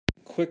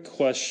quick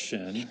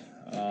question.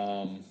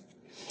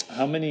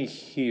 How many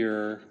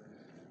here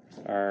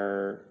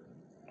are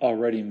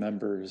already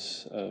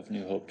members of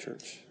New Hope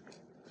Church?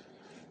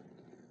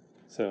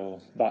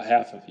 So about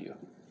half of you.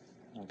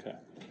 Okay.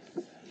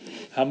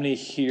 How many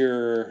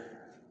here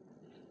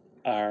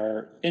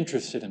are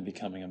interested in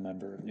becoming a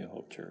member of New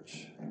Hope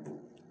Church?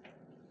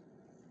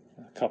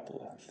 A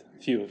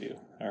few of you.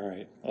 All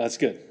right. Well, that's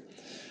good.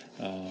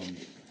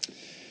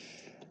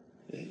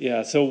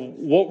 So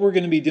what we're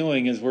going to be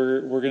doing is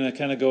we're going to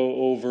kind of go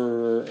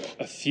over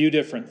a few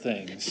different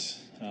things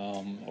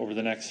over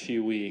the next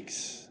few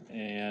weeks.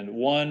 And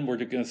one, we're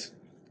going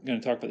to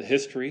talk about the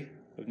history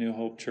of New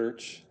Hope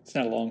Church. It's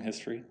not a long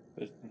history,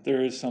 but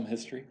there is some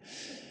history.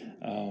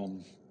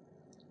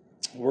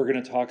 We're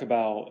going to talk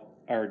about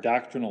our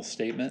doctrinal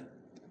statement,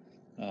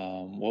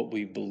 what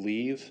we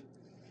believe.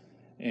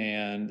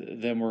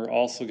 And then we're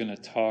also going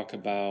to talk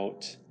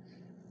about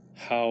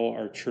how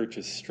our church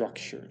is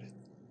structured.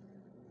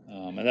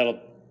 And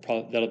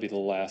that'll be the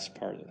last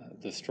part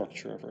of the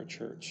structure of our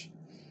church,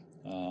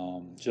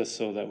 just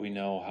so that we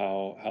know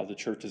how the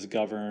church is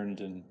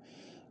governed and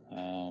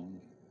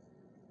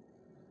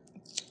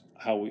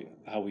how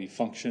we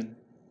function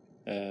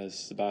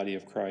as the body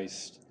of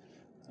Christ.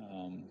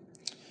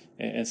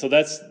 And so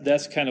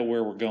that's kind of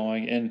where we're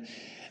going. And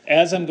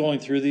as I'm going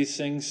through these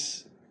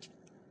things,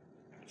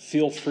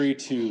 feel free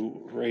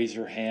to raise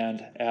your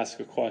hand, ask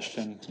a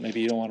question.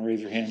 Maybe you don't want to raise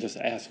your hand, just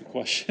ask a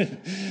question.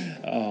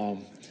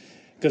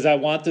 Because I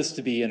want this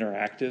to be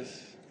interactive.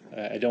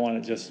 I don't want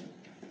it just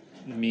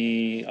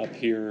me up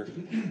here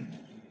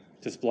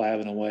just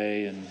blabbing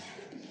away and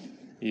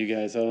you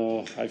guys,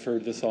 I've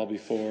heard this all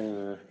before,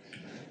 or,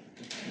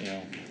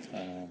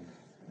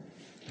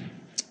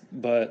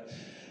 but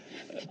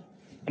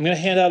I'm going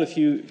to hand out a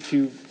few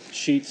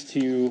sheets to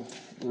you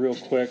real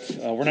quick.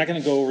 We're not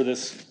going to go over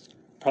this,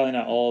 probably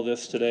not all of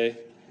this today,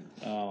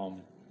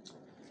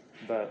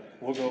 but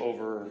we'll go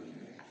over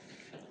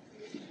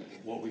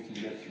what we can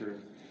get through.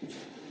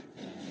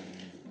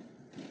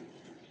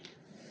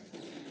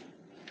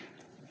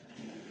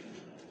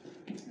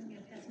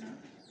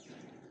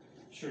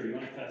 Sure, you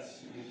want to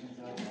pass these ones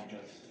out? I'll pass.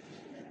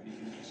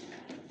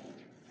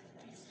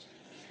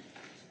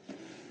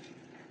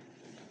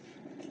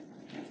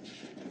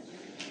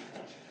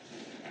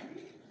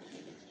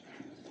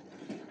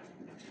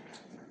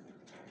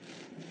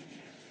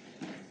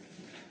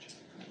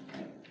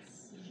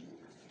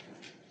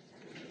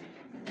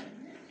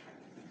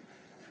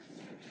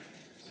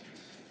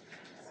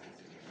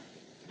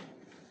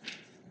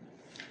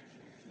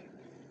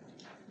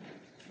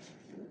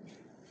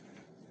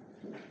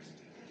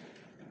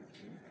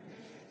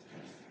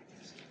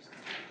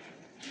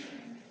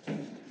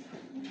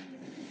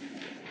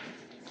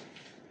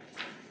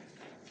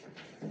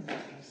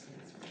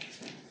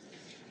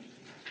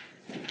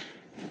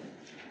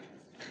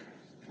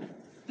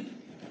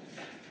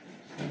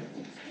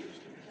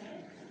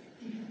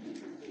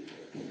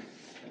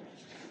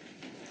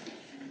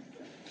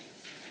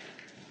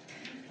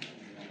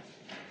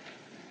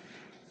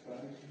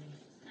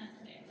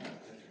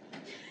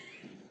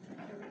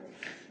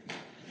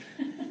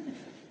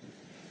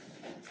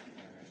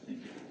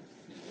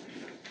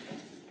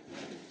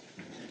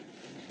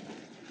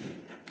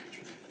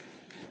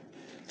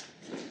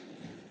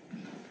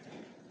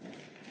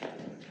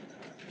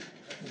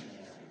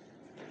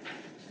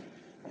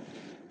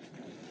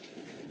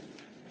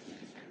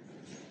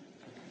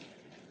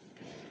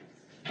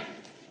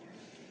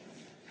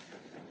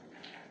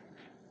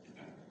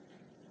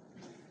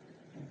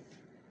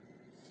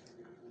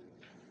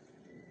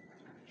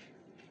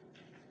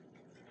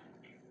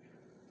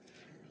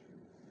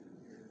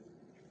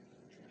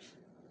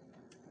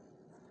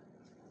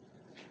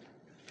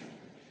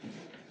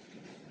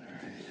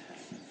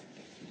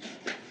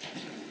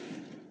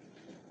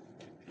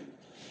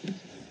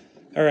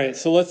 All right,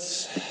 so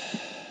let's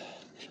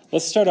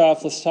start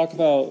off. Let's talk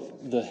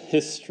about the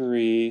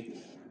history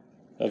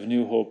of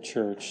New Hope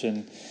Church.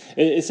 And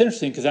it's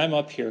interesting because I'm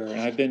up here and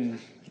I've been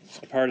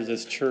a part of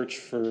this church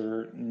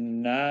for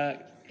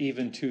not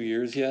even 2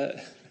 years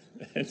yet.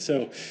 And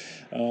so,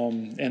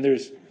 and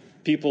there's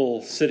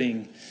people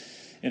sitting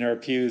in our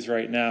pews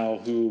right now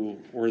who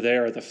were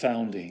there at the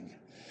founding.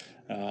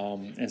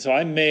 And so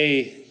I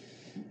may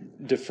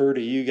defer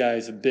to you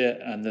guys a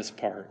bit on this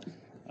part.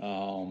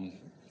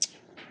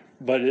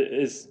 But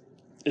as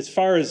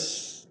far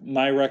as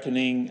my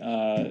reckoning,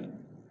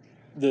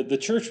 the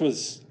church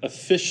was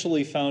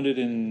officially founded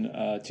in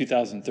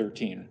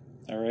 2013,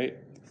 all right?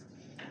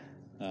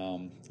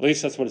 At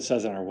least that's what it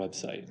says on our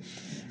website.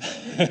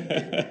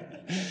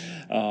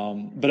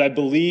 But I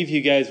believe you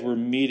guys were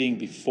meeting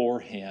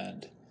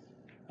beforehand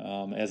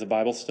as a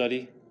Bible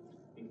study.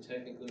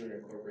 Technically, we were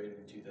incorporated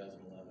in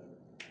 2011.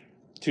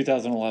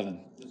 2011.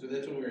 So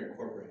that's when we were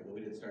incorporated, but we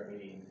didn't start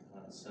meeting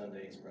on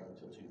Sundays probably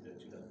until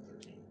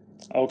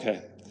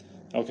 2013.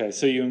 Okay.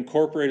 So you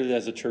incorporated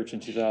as a church in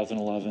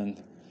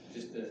 2011.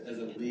 Just as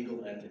a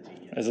legal entity.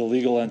 Yes. As a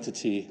legal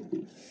entity,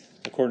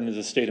 according to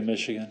the state of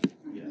Michigan.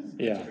 Yes.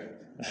 Yeah.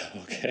 Correct.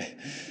 Okay.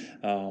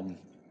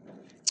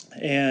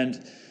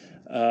 And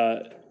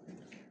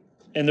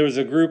there was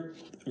a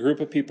group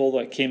of people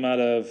that came out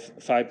of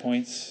 5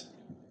 Points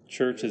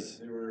Church.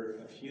 There were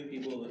a few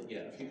people that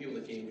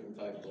came from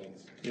 5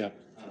 Points. Yeah.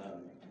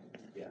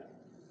 Yeah.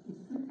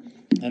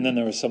 And then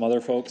there were some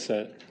other folks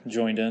that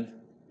joined in.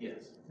 Yes.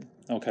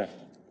 Okay.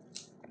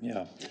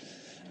 Yeah.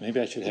 Maybe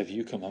I should have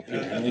you come up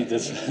here. I need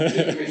this.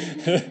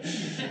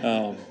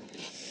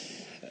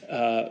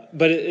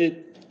 But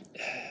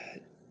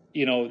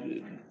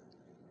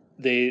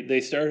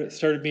they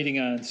started meeting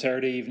on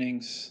Saturday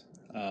evenings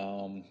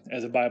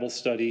as a Bible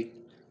study,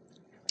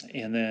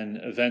 and then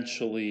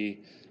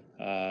eventually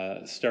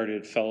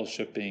started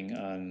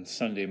fellowshipping on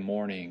Sunday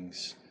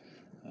mornings.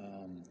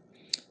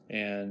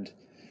 And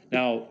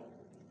now,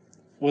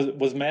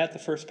 was Matt the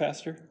first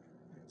pastor?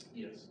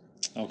 Yes.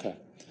 Okay.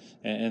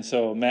 And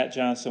so Matt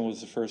Johnson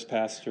was the first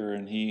pastor,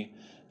 and he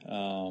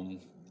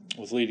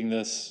was leading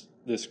this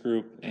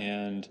group,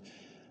 and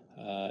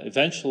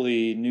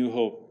eventually New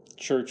Hope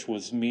Church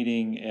was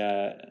meeting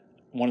at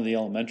one of the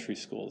elementary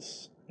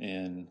schools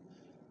in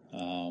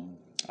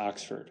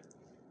Oxford.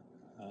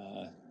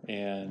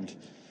 And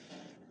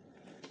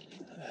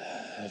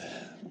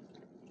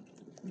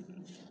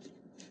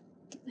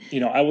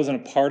I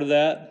wasn't a part of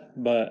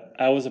that, but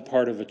I was a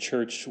part of a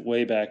church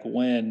way back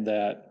when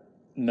that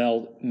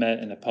met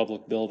in a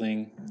public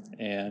building,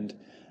 and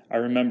I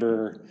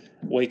remember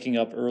waking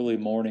up early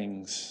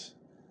mornings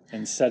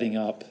and setting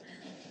up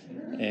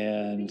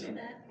and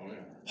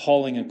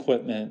hauling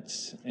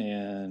equipment,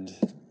 and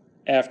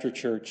after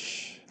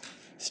church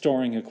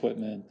storing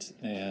equipment,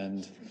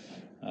 and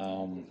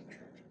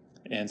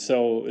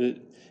so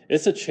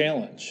it's a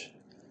challenge.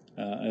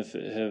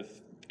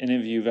 If any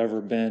of you have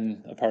ever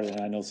been a part of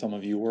that, I know some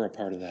of you were a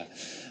part of that.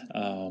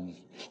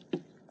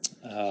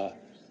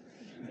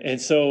 And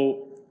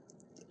so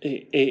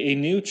a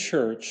new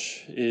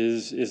church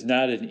is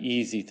not an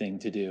easy thing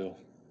to do,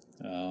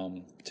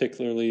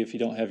 particularly if you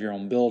don't have your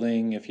own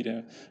building, if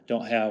you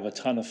don't have a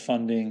ton of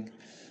funding.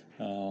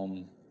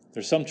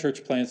 There's some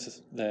church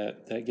plants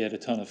that get a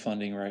ton of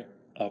funding right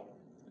up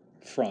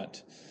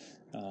front,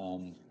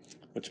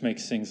 which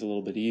makes things a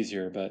little bit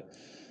easier, but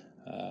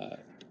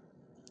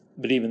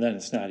even then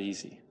it's not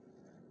easy.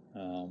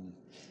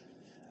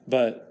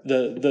 But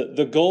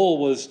the goal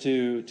was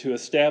to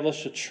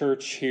establish a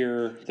church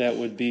here that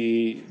would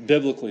be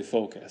biblically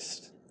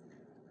focused,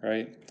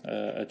 right?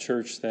 A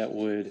church that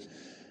would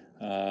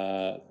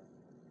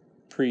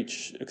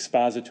preach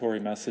expository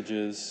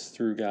messages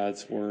through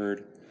God's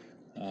Word.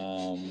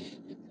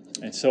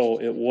 And so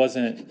it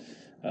wasn't,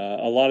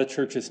 a lot of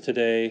churches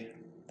today,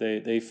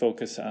 they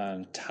focus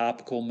on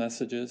topical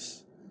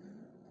messages.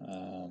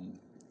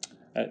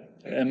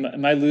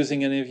 Am I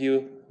losing any of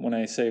you when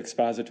I say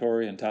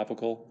expository and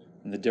topical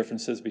and the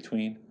differences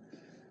between?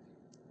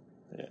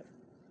 Yeah.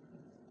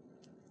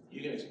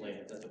 You can explain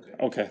it, that's okay.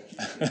 Okay.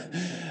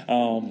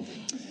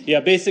 Yeah,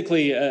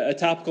 basically a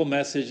topical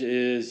message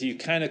is you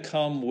kind of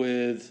come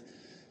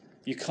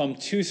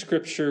to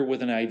Scripture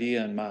with an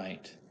idea in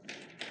mind.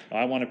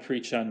 I want to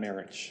preach on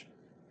marriage.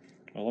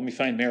 Well, let me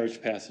find marriage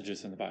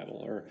passages in the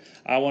Bible. Or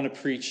I want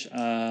to preach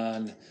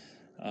on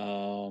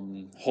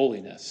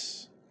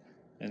holiness.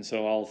 And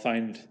so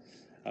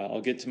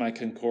I'll get to my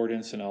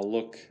concordance and I'll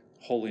look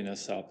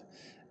holiness up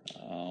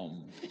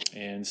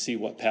and see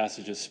what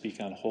passages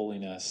speak on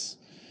holiness.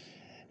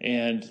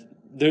 And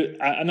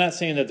I'm not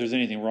saying that there's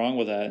anything wrong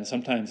with that, and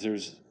sometimes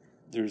there's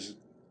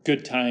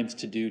good times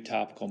to do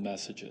topical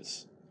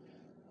messages.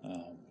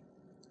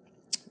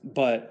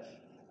 But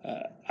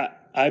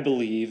I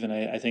believe, and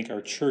I think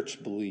our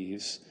church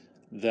believes,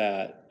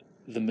 that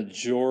the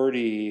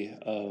majority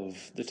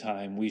of the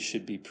time we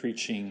should be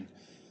preaching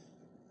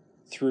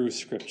through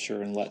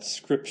Scripture and let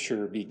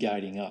Scripture be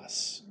guiding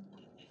us.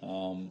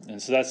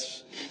 And so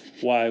that's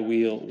why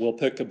we'll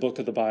pick a book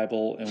of the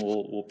Bible and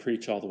we'll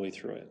preach all the way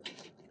through it.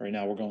 Right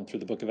now we're going through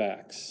the book of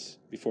Acts.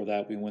 Before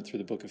that we went through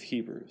the book of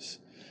Hebrews.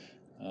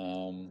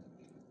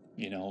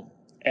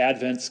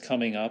 Advent's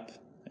coming up,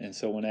 and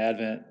so when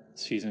Advent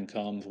season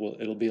comes,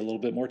 it'll be a little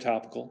bit more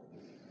topical.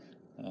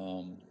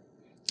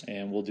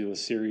 And we'll do a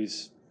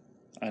series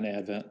on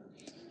Advent.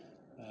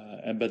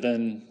 But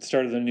then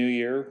start of the new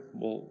year,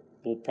 we'll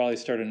probably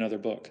start another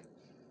book,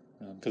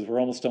 because we're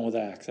almost done with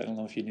Acts. I don't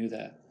know if you knew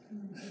that.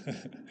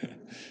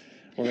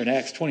 We're in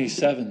Acts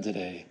 27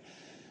 today,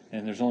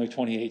 and there's only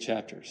 28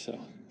 chapters, so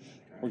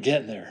we're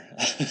getting there.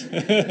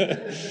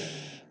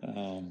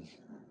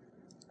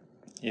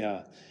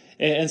 Yeah,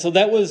 and so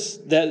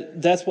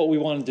that's what we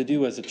wanted to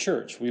do as a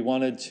church. We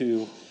wanted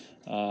to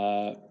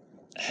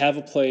have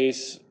a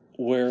place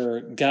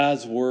where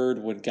God's Word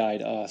would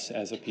guide us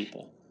as a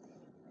people.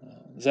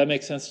 Does that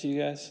make sense to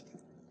you guys?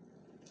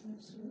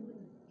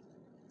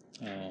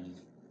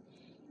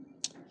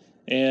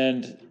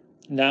 And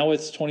now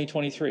it's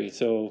 2023,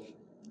 so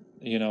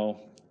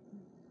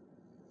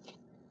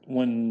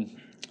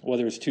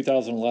whether it's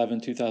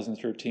 2011,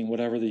 2013,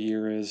 whatever the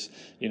year is,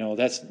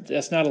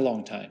 that's not a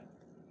long time.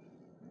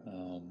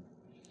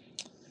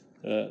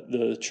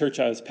 The church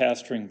I was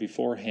pastoring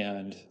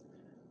beforehand,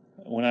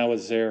 when I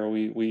was there,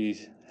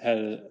 we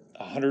had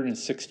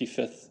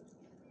 165th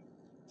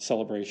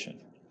celebration.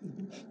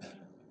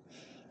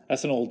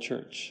 That's an old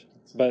church.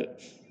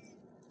 But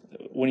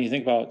when you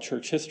think about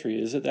church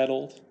history, is it that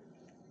old?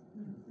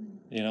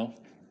 You know,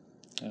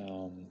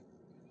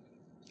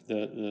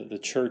 the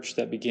church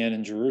that began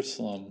in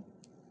Jerusalem,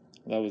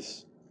 that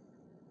was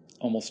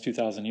almost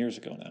 2,000 years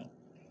ago now.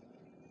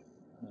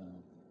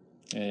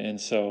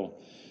 And so,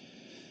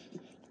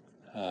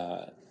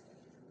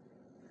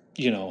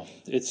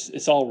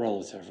 it's all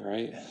relative,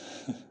 right?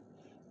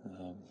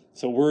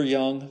 So we're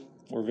young,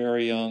 we're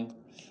very young,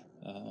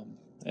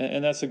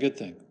 and that's a good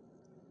thing,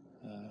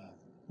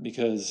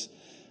 because,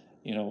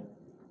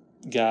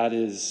 God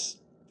is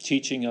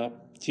teaching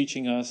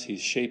us,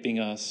 He's shaping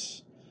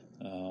us.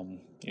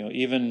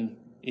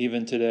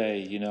 Even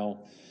today,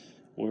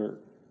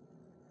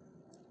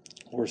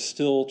 we're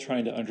still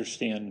trying to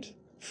understand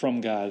from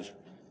God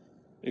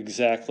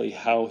exactly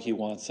how He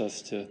wants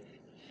us to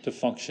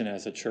function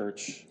as a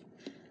church,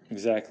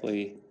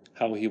 exactly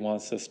how He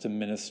wants us to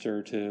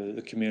minister to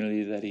the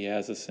community that He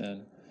has us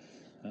in.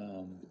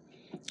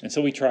 And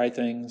so we try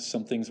things.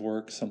 Some things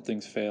work, some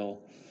things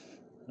fail,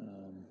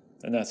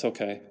 and that's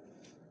okay.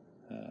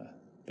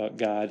 But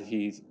God,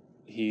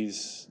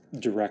 He's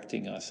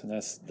directing us, and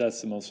that's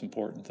the most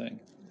important thing.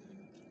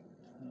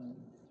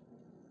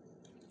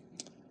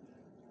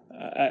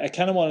 I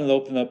kind of wanted to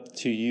open up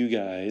to you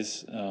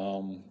guys.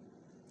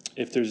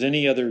 If there's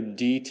any other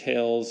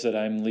details that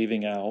I'm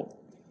leaving out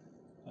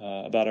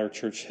about our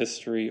church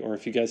history, or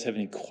if you guys have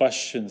any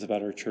questions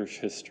about our church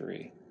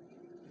history.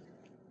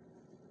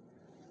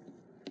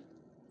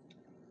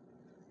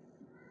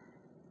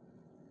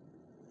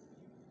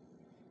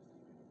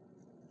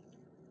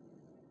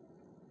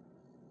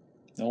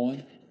 No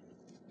one?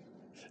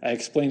 I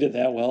explained it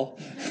that well.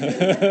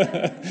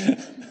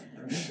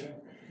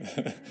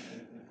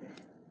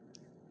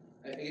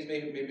 I guess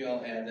maybe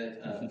I'll add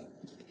that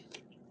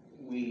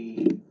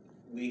we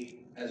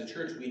as a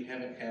church, we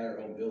haven't had our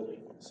own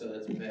building, so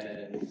that's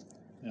been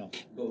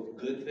both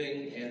good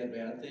thing and a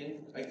bad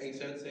thing, I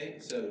guess I would say.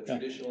 So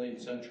traditionally,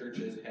 some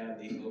churches have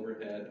the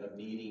overhead of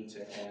needing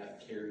to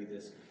carry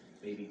this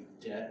maybe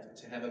debt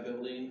to have a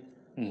building,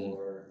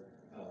 or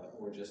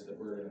just the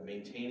burden of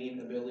maintaining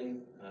a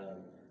building,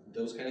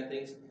 those kind of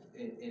things.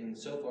 And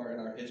so far in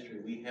our history,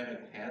 we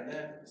haven't had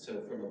that.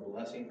 So from a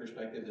blessing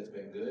perspective, it's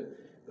been good,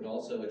 but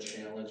also a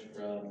challenge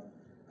from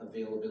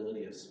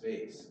availability of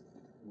space.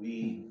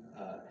 We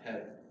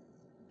have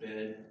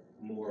been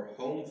more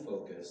home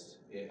focused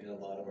in a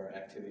lot of our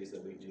activities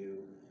that we do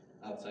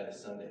outside of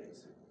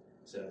Sundays.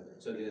 So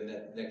then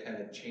that kind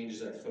of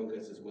changes our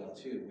focus as well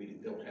too. We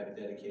don't have a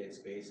dedicated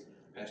space.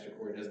 Pastor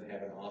Corey doesn't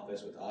have an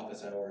office with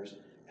office hours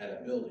at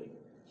a building.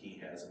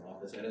 He has an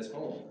office at his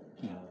home.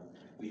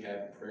 We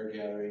have prayer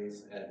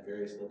gatherings at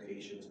various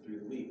locations through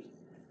the week.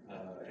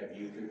 Have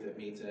youth group that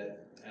meets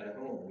at a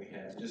home. We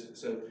have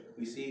so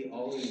we see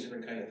all of these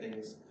different kind of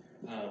things.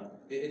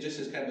 It just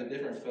is kind of a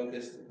different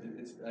focus.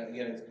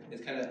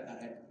 It's kind of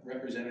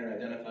representing or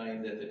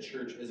identifying that the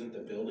church isn't the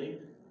building,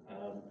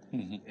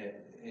 and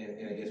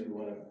I guess we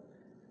want to.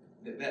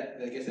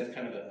 I guess that's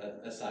kind of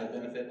a side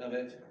benefit of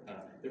it.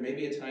 There may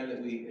be a time that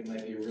it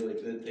might be a really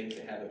good thing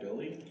to have a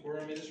building for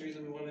our ministries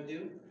that we want to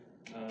do,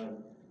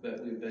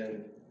 but we've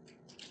been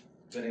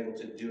able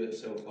to do it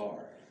so far.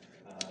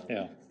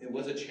 It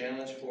was a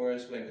challenge for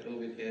us when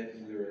COVID hit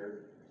and we were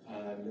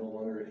no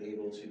longer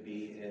able to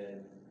be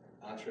in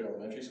Oxford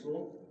Elementary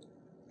School.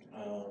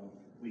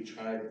 We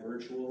tried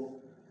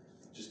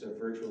just a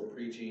virtual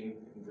preaching,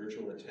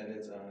 virtual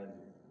attendance on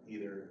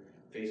either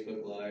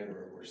Facebook Live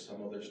or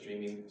some other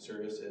streaming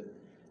service, and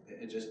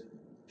it just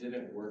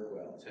didn't work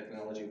well.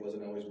 Technology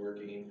wasn't always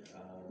working.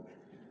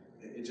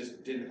 It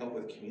just didn't help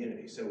with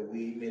community. So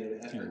we made an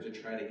effort to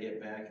try to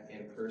get back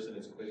in person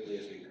as quickly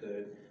as we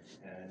could,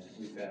 and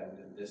we found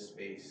this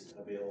space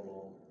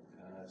available.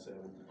 So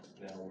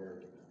now we're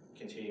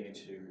continuing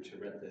to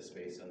rent this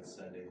space on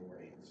Sunday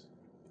mornings.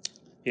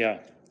 Yeah,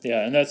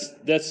 and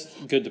that's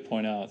good to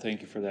point out.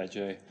 Thank you for that,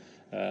 Jay.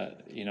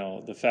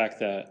 The fact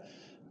that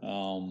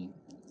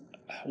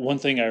one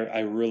thing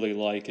I really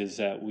like is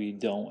that we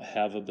don't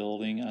have a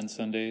building on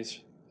Sundays,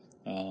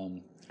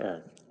 or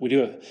we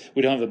don't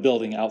have a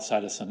building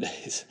outside of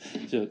Sundays.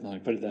 Let me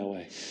put it that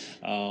way,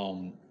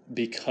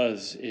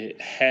 because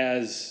it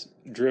has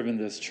driven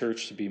this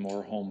church to be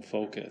more home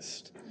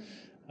focused,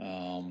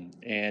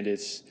 and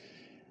it's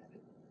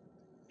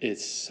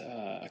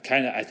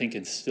kind of, I think,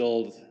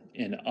 instilled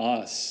in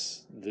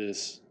us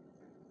this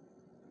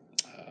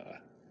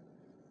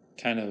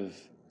kind of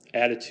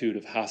attitude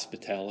of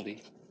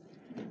hospitality,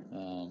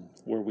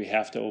 where we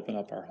have to open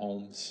up our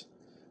homes,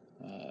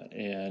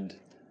 and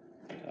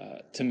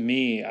to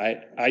me,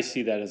 I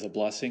see that as a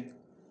blessing,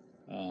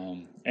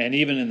 and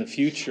even in the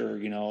future,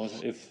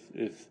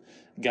 if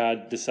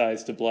God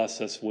decides to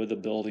bless us with a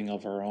building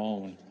of our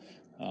own,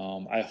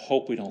 I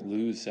hope we don't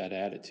lose that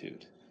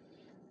attitude,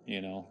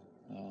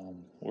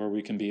 where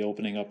we can be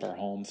opening up our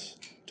homes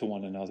to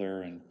one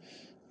another, and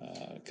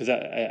because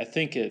I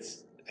think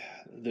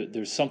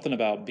there's something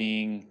about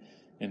being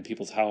in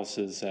people's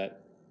houses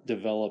that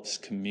develops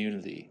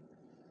community.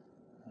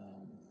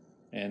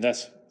 And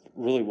that's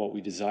really what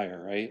we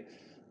desire, right?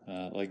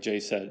 Like Jay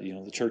said,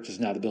 the church is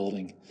not a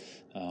building.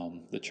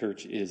 The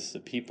church is the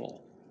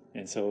people.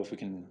 And so if we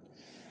can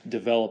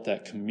develop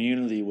that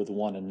community with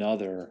one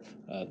another,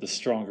 the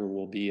stronger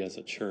we'll be as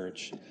a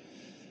church.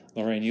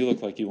 Lorraine, you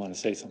look like you want to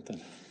say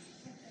something.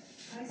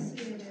 I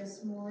see it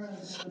as more of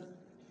a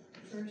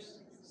first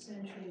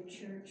century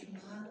church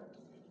model,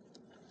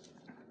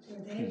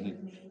 where they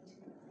would meet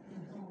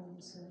in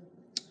homes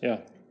Yeah.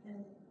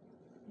 and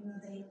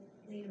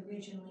they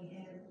originally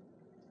had,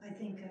 I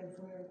think of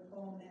where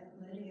Paul met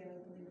Lydia, I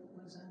believe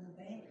it was on the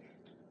bank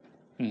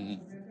of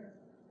the river.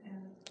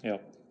 And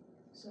Yep.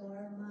 so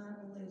our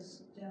model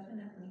is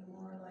definitely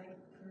more like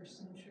first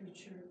century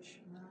church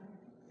model.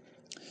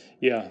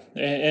 Yeah,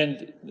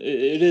 and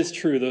it is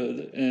true.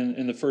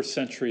 In the first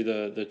century,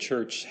 the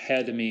church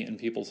had to meet in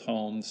people's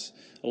homes.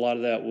 A lot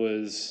of that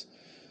was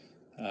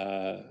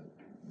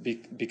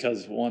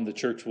because, one, the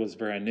church was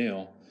brand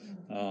new.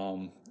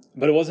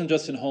 But it wasn't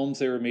just in homes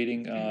they were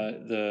meeting.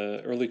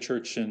 The early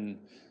church in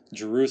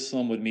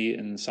Jerusalem would meet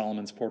in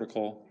Solomon's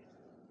portico.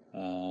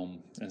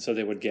 And so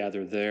they would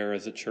gather there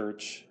as a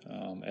church,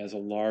 as a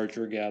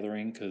larger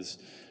gathering, because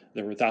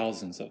there were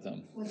thousands of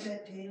them. Was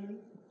that daily?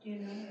 Do you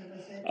know, or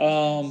was that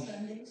on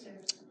Sundays? Or?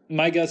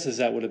 My guess is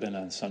that would have been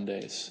on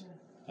Sundays.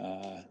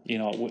 I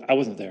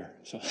wasn't there,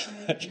 so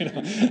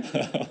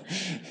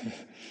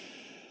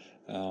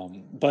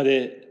but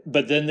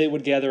then they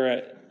would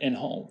gather in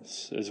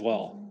homes as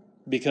well,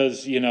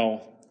 because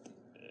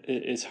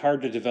it's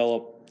hard to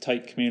develop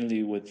tight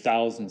community with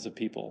thousands of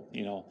people.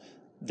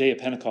 Day of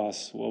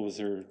Pentecost, what was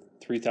there,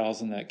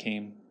 3,000 that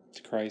came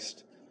to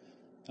Christ,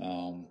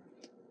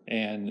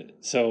 and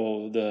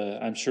so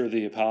I'm sure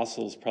the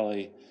apostles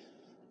probably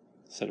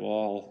said,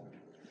 well,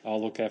 I'll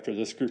look after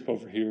this group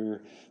over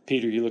here.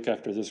 Peter, you look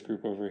after this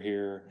group over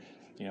here.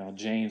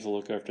 James will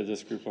look after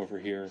this group over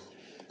here.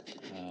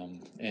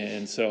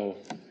 And so,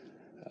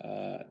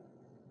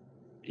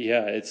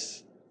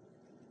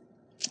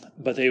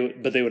 but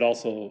they would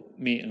also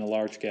meet in a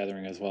large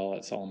gathering as well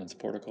at Solomon's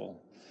portico.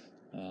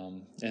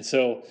 And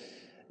so,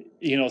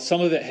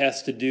 some of it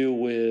has to do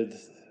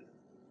with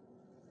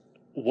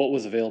what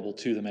was available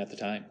to them at the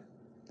time.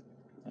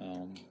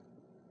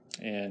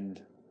 And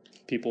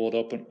people would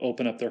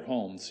open up their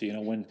homes.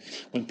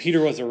 When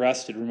Peter was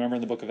arrested, remember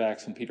in the book of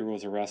Acts when Peter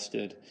was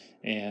arrested,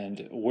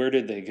 and where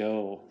did they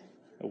go?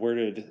 Where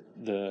did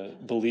the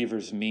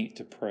believers meet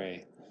to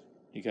pray?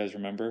 You guys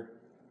remember?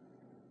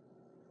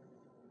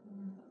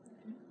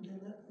 The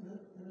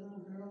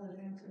little girl that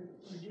answered,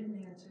 or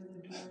didn't answer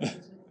the door,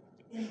 was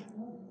in a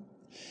home.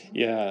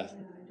 Yeah. I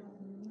don't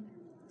remember.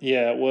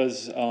 Yeah, it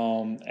was,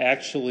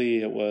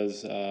 actually, it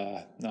was,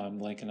 no, I'm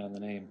blanking on the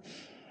name.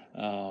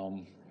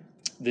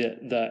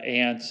 The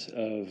aunt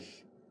of,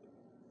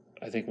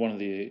 I think one of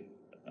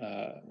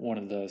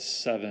the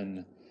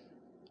seven,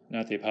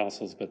 not the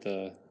apostles, but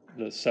the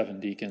seven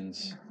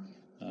deacons.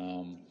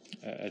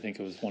 I think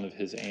it was one of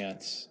his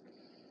aunts,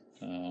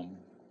 and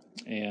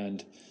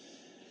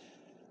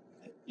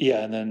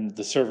then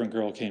the servant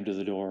girl came to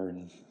the door,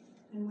 and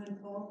when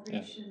Paul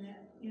preached and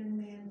that young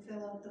man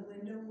fell out the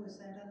window, was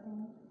that a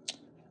home?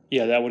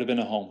 Yeah, that would have been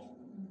a home.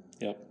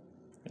 Yep.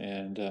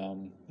 And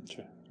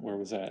where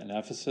was that? In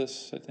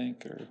Ephesus, I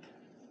think, or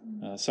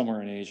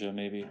somewhere in Asia,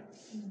 maybe.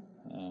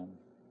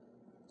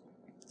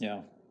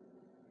 Yeah.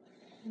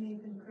 And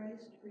even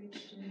Christ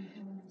preached in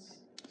homes.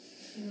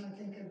 I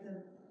think of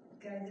the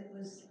guy that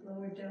was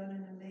lowered down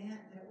in a mat.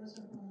 That was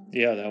a home.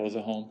 Yeah, that was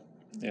a home.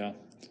 Yeah.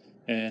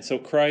 And so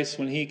Christ,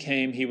 when he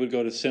came, he would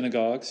go to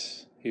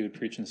synagogues. He would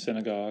preach in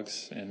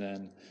synagogues, and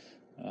then,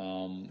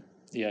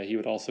 he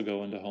would also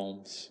go into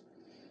homes.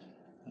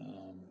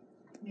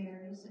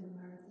 Mary's and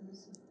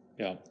Martha's.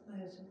 Yeah.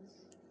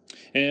 Lazarus.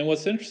 And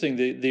what's interesting,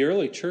 the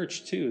early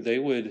church too, they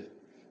would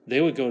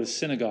go to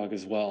synagogue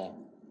as well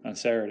on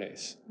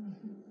Saturdays,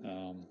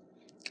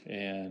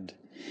 and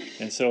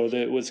so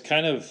it was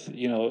kind of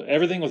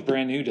everything was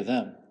brand new to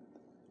them,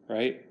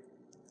 right?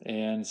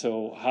 And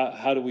so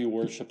how do we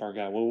worship our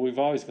God? Well, we've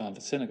always gone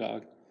to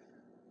synagogue.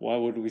 Why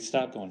would we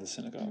stop going to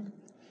synagogue?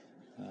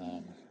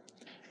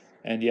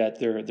 And yet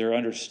their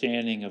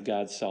understanding of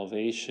God's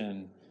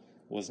salvation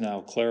was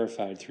now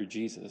clarified through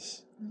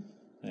Jesus.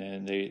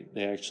 And they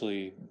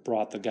actually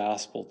brought the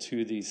gospel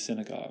to these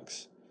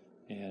synagogues.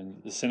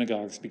 And the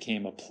synagogues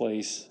became a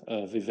place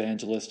of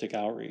evangelistic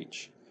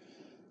outreach.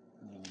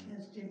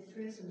 As did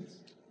prisons.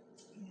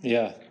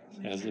 Yeah,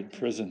 as did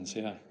prisons,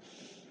 yeah.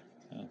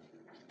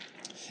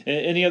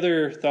 Any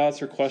other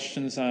thoughts or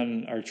questions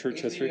on our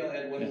church history? Maybe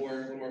I'll add one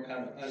more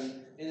comment.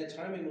 In the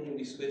timing when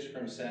we switched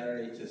from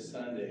Saturday to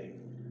Sunday,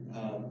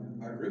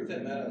 our group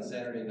that met on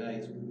Saturday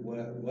nights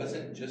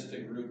wasn't just a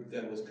group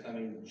that was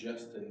coming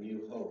just to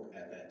New Hope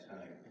at that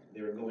time.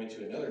 They were going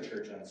to another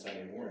church on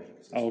Sunday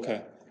mornings. Oh,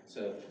 okay.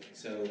 So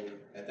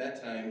at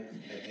that time,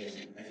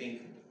 and I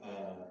think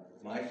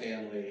my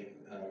family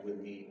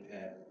would meet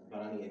at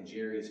Bonnie and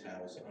Jerry's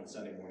house on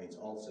Sunday mornings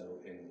also,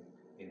 and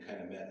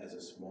kind of met as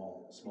a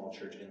small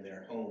church in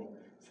their home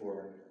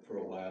for a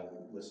while,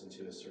 listen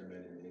to a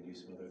sermon and do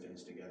some other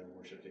things together,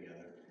 worship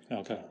together.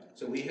 Okay.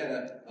 So we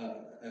had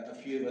a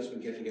few of us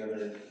would get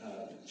together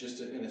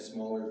just in a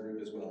smaller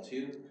group as well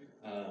too,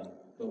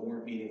 but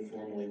weren't meeting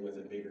formally with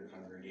a bigger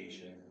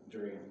congregation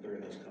during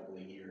those couple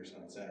of years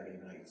on Saturday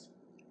nights.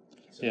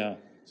 So, Yeah.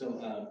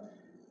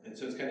 And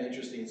so it's kind of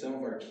interesting. Some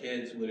of our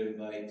kids would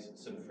invite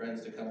some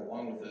friends to come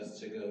along with us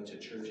to go to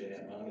church at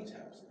Aunt Mommy's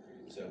house.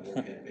 So we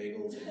had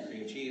bagels and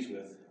cream cheese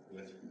with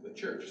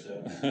church.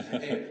 So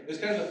anyway, it was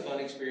kind of a fun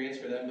experience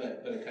for them,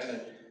 but it kind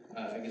of,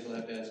 I guess I'll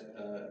have to ask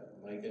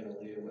Mike and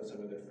Aaliyah what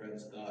some of their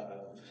friends thought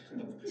of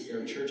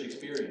their church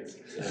experience.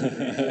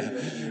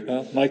 So,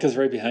 well, Micah's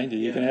right behind you.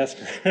 You can ask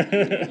her.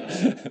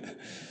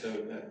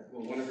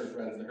 Well, one of her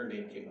friends, her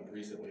name came up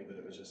recently, but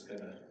it was just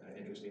kind of an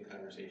interesting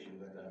conversation.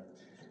 But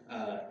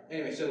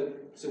anyway, so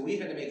we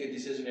had to make a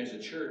decision as a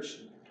church.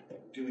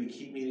 Do we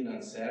keep meeting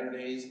on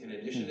Saturdays in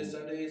addition to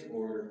Sundays,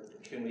 or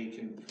can we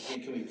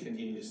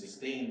continue to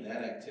sustain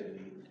that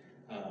activity,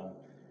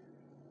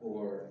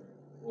 or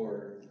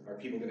are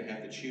people going to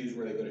have to choose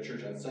where they go to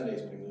church on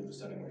Sundays when we move to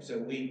Sunday morning? So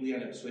we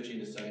ended up switching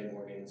to Sunday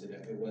mornings, and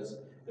there was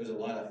a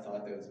lot of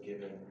thought that was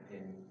given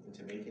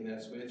into making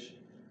that switch.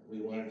 We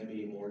wanted to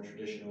be more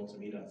traditional to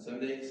meet on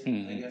Sundays,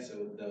 I guess,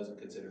 so that was a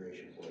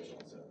consideration for us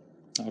also.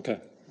 Okay.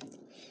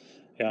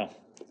 Yeah.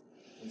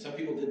 And some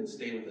people didn't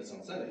stay with us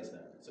on Sundays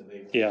then, so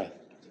they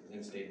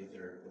and stayed with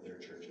their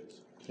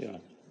churches. Yeah.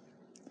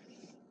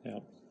 Yeah.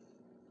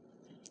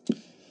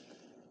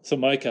 So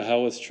Micah,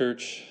 how was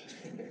church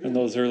in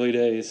those early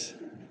days?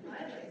 I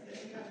liked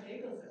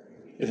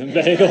it. We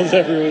got bagels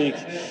every week.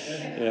 Bagels every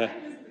week. Yeah.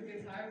 I was the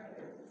guitar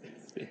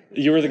player.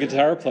 You were the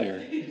guitar player.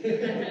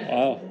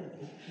 Wow.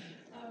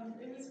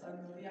 It was fun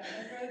though. Yeah,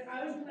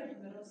 I was in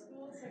like middle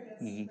school, so I guess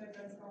my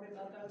friends probably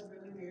thought that was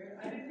really weird.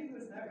 I didn't think it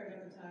was that weird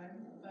at the time,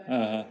 but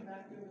looking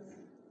back, it was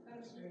kind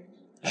of strange.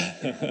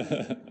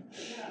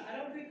 Yeah, I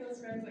don't think those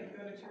friends like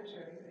go to church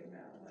or anything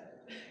now, but.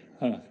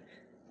 Huh.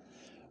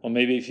 Well,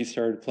 maybe if you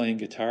started playing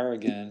guitar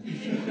again,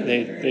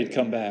 they'd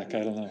come back.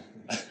 I don't know.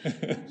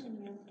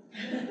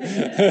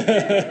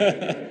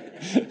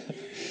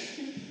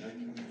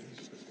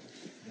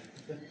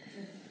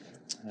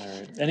 All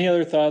right. Any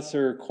other thoughts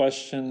or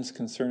questions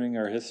concerning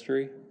our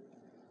history?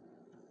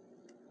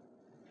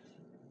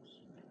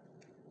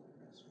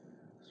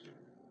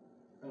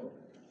 Oh,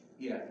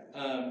 yeah.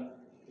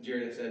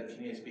 Jared said,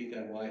 can you speak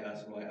on why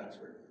us and why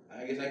Oxford?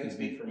 I guess I can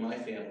speak for my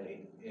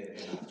family in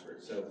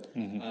Oxford. So,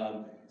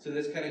 so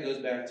this kind of goes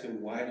back to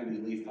why do we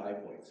leave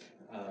 5 Points?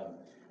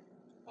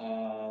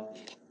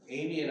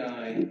 Amy and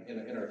I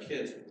and our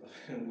kids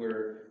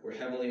were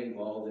heavily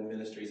involved in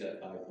ministries at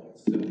 5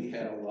 Points. So we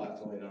had a lot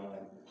going on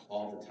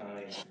all the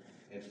time,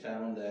 and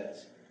found that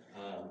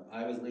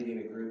I was leading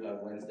a group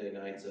on Wednesday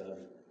nights of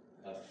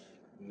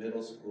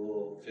middle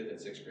school, 5th and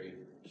 6th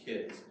grade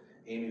kids.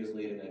 Amy was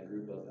leading a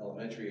group of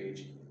elementary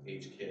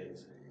age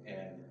kids,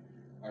 and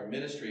our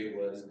ministry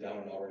was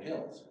down in Auburn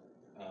Hills.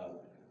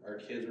 Our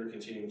kids were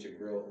continuing to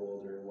grow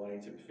older,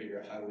 wanting to figure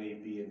out how do we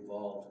be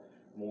involved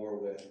more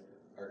with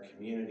our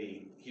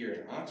community here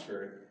in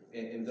Oxford,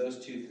 and those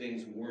two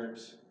things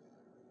weren't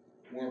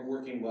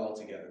working well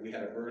together. We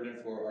had a burden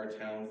for our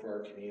town, for our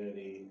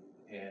community,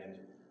 and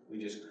we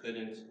just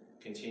couldn't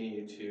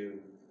continue to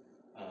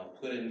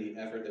put in the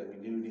effort that we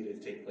knew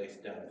needed to take place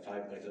down at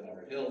 5 Points in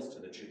Auburn Hills to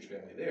the church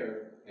family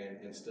there,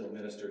 and still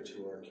minister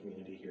to our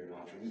community here in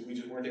Oxford. We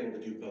just weren't able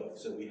to do both,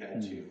 so we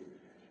had to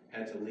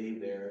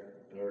leave there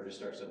in order to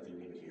start something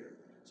new here.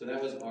 So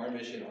that was our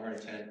mission, our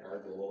intent, our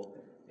goal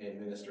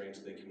in ministering to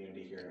the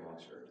community here in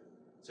Oxford.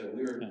 So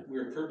we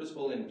were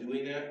purposeful in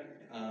doing that.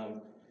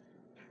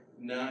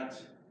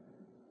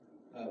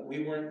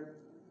 We weren't.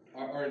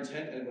 Our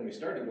intent when we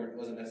started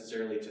wasn't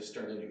necessarily to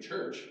start a new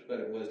church, but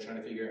it was trying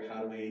to figure out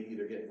how do we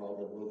either get involved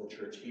in a local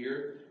church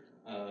here,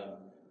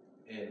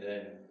 and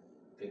then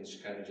things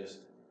kind of just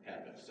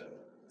happened. So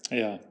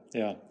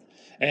yeah,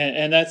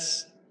 and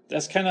that's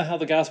kind of how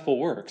the gospel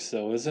works,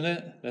 though, isn't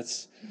it?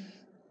 That's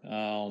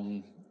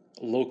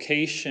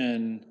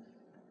location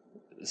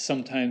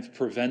sometimes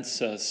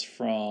prevents us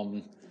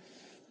from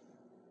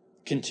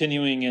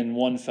continuing in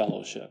one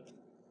fellowship.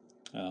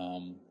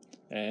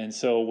 And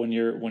so when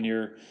you're, when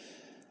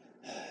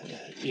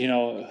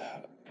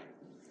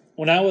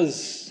I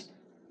was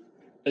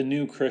a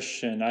new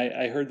Christian,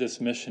 I heard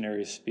this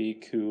missionary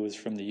speak who was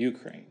from the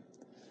Ukraine.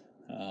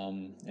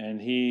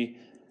 And he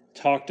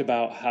talked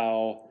about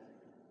how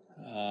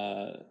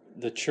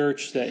the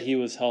church that he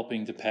was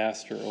helping to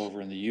pastor over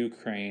in the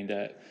Ukraine,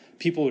 that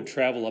people would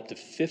travel up to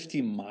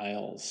 50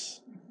 miles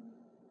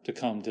to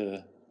come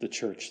to the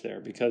church there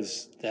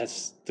because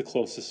that's the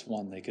closest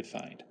one they could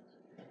find.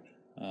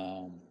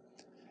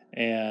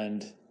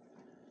 And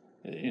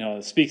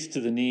it speaks to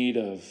the need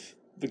of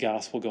the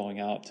gospel going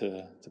out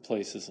to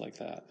places like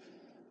that.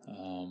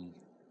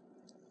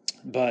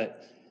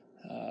 But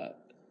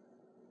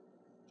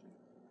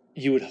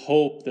you would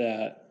hope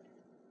that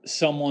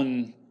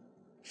someone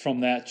from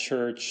that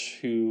church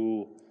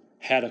who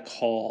had a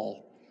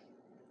call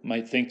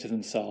might think to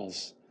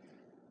themselves,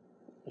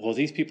 well,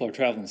 these people are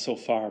traveling so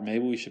far,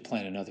 maybe we should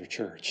plant another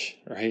church,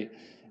 right?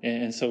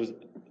 And so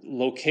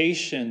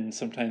location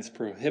sometimes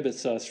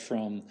prohibits us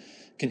from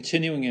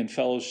continuing in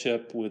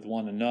fellowship with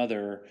one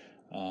another,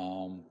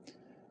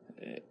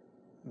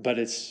 but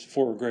it's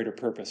for a greater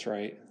purpose,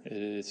 right?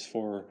 It's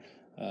for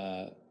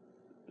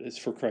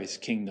Christ's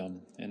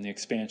kingdom and the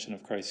expansion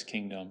of Christ's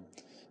kingdom.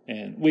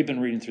 And we've been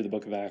reading through the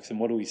book of Acts, and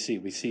what do we see?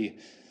 We see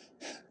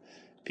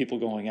people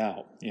going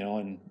out,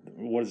 and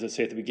what does it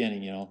say at the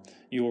beginning?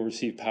 You will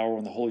receive power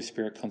when the Holy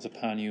Spirit comes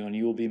upon you, and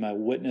you will be my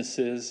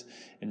witnesses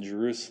in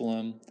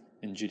Jerusalem,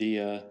 in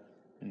Judea,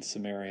 in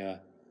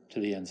Samaria, to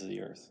the ends of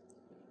the earth.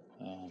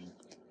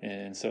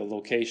 And so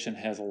location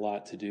has a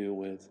lot to do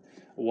with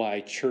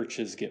why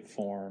churches get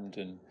formed,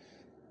 and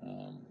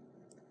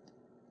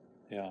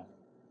yeah.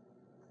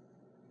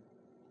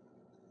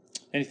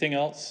 Anything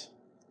else?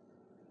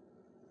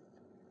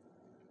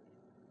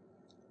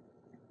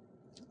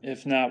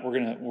 If not,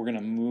 we're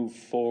gonna move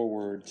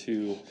forward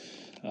to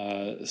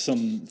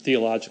some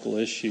theological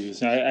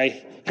issues. Now,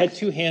 I had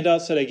two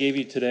handouts that I gave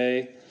you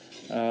today.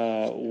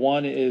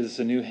 One is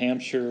the New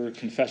Hampshire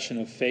Confession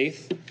of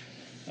Faith.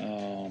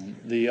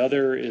 The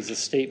other is a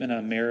statement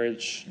on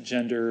marriage,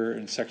 gender,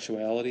 and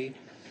sexuality.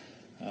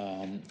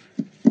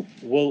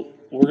 We're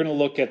going to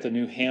look at the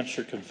New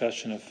Hampshire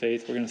Confession of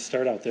Faith. We're going to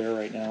start out there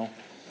right now.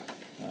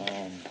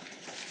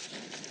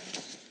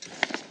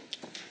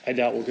 I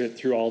doubt we'll get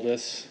through all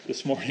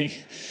this morning.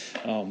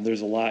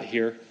 There's a lot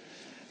here.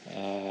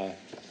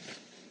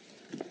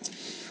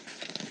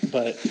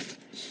 But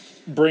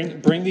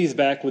bring these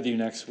back with you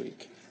next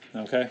week,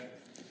 okay?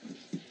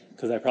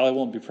 Because I probably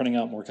won't be printing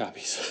out more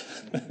copies.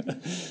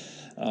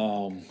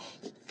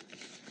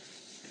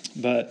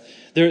 But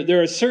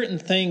there are certain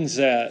things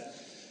that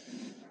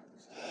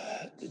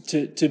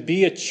to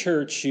be a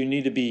church, you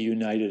need to be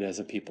united as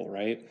a people,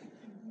 right?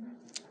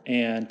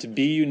 And to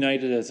be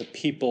united as a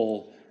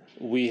people,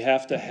 we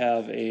have to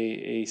have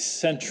a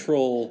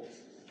central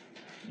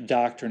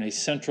doctrine, a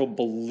central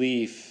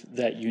belief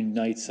that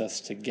unites us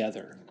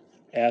together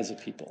as a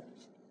people.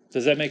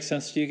 Does that make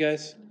sense to you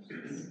guys?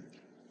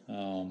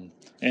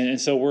 And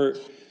so we're,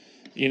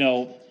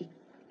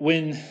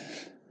 when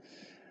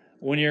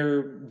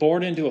you're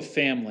born into a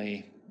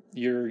family,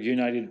 you're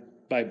united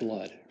by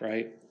blood,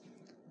 right?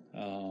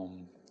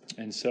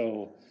 And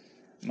so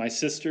my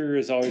sister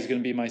is always going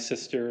to be my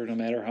sister, no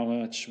matter how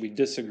much we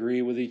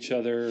disagree with each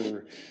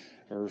other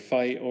or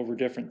fight over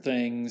different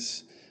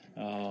things.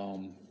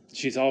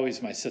 She's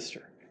always my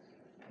sister.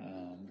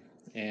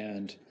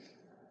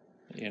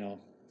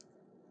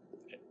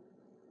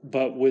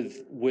 But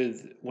with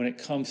when it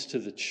comes to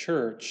the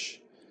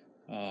church,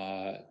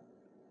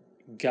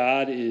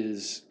 God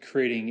is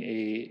creating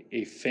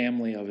a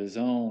family of his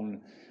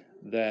own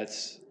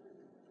that's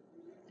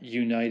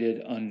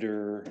united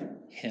under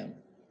him.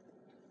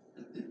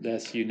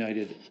 That's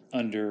united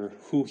under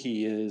who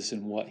he is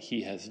and what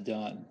he has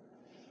done.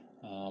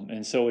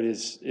 And so it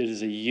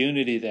is a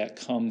unity that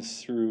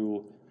comes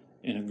through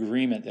an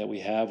agreement that we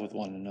have with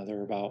one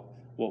another about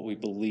what we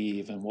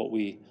believe and what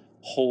we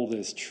hold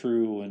as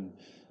true.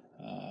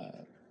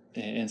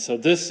 And so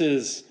this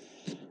is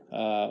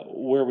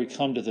where we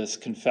come to this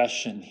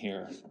confession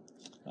here.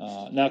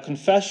 Now,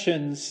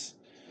 confessions,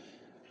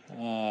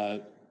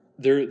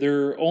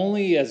 they're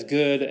only as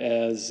good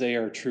as they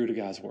are true to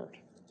God's word,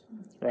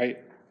 right?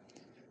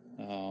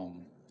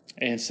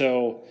 And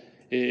so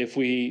if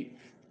we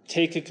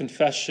take a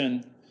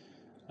confession,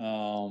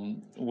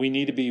 we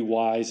need to be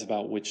wise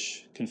about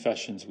which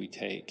confessions we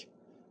take.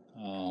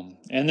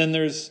 And then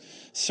there's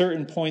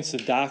certain points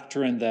of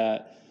doctrine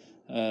that,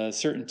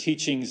 certain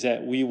teachings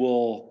that we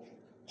will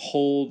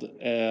hold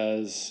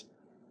as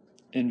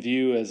in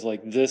view as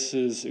like this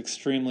is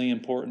extremely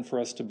important for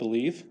us to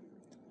believe.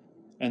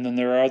 And then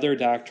there are other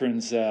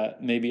doctrines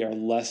that maybe are of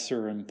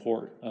lesser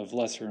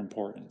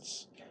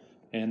importance.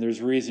 And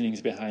there's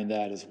reasonings behind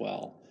that as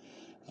well.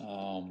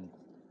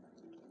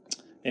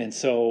 And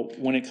so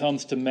when it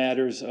comes to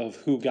matters of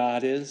who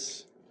God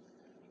is,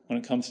 when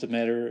it comes to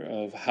matter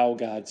of how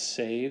God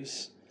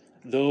saves,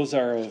 those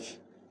are of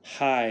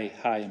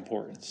high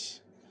importance.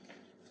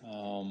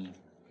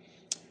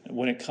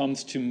 When it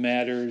comes to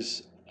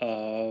matters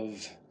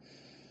of,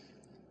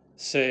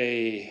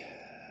 say,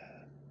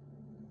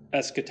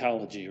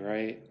 eschatology,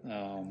 right?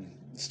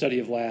 Study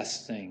of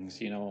last things,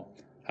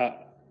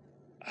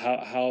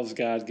 how's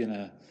God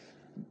gonna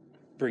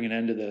bring an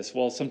end to this?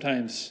 Well,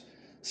 sometimes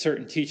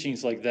certain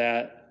teachings like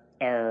that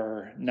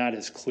are not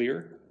as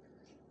clear.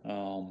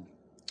 Now,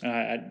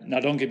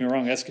 don't get me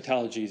wrong,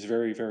 eschatology is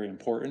very, very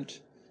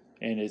important,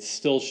 and it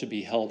still should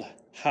be held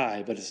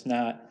high, but it's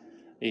not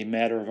a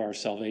matter of our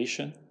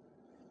salvation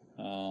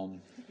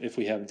if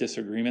we have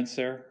disagreements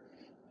there.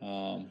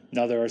 Now,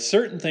 there are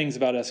certain things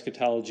about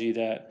eschatology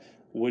that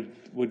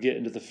would get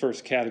into the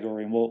first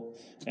category,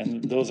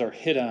 and those are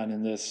hit on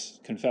in this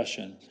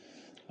confession.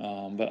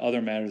 But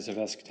other matters of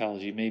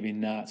eschatology, maybe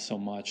not so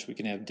much. We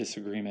can have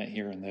disagreement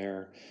here and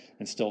there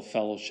and still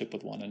fellowship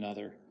with one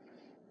another.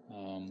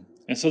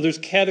 And so there's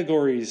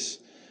categories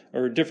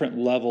or different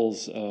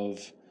levels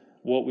of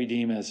what we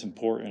deem as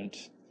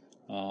important.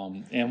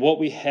 And what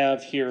we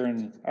have here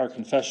in our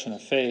confession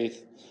of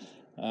faith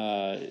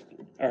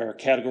are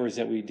categories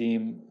that we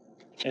deem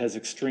as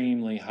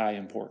extremely high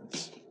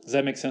importance. Does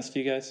that make sense to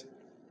you guys?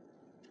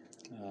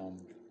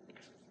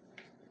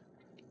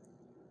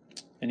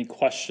 Any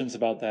questions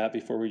about that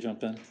before we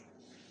jump in?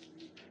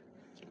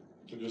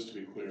 So just to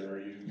be clear, are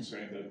you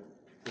saying that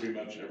pretty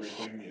much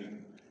everything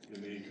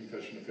in the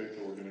confession of faith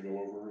that we're going to go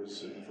over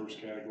is in the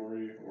first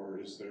category, or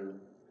is there?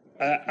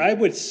 I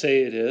would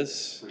say it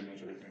is. Pretty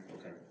much everything.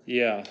 Okay.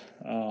 Yeah.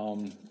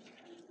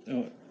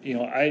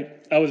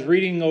 I was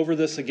reading over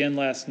this again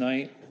last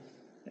night,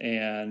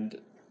 and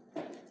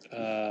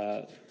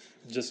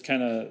just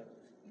kind of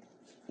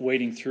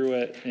wading through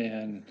it,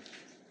 and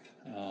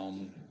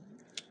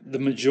the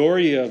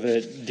majority of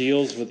it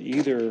deals with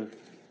either,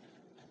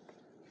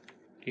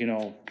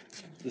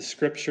 the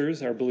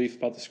scriptures, our belief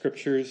about the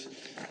scriptures.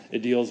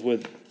 It deals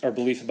with our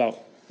belief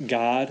about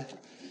God,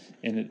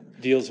 and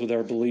it deals with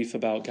our belief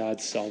about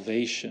God's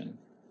salvation.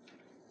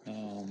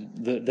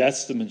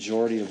 That's the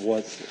majority of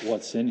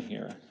what's in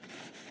here.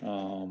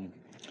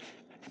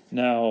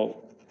 Now,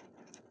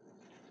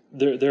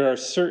 there are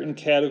certain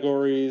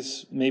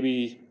categories,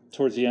 maybe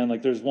towards the end,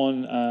 like there's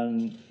one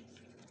on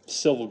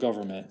civil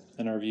government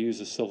and our views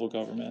of civil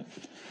government.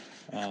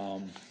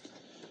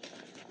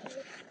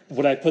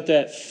 Would I put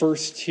that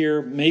first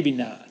tier? Maybe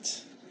not.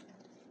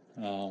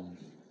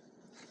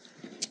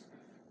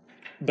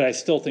 But I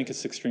still think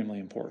it's extremely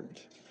important.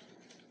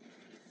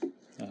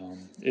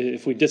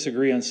 If we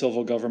disagree on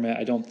civil government,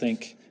 I don't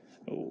think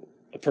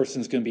a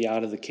person's going to be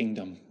out of the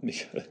kingdom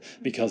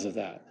because of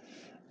that.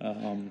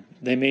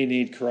 They may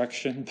need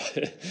correction,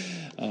 but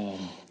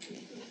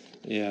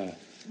yeah.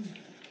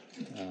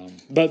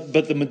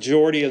 But the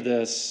majority of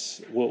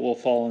this will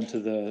fall into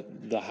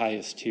the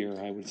highest tier,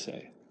 I would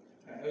say.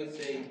 I would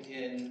say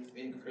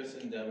in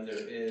Christendom there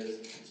is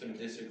some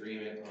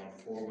disagreement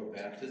on form of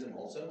baptism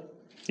also.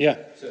 Yeah.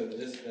 So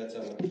that's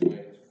on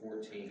point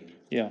 14.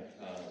 Yeah.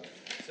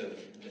 So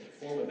the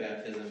form of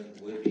baptism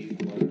would be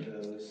one of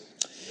those.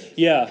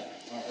 Yeah.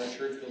 Our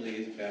church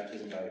believes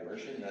baptism by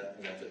immersion. That's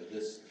what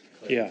this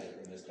yeah.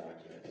 in this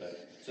document.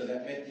 But so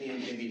that might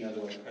mean maybe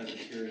another one.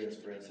 Presbyterians,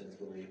 for instance,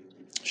 believe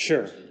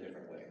sure. a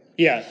different way.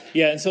 Yeah.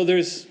 And so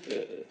there's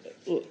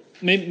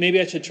maybe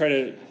I should try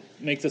to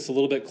make this a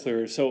little bit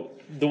clearer. So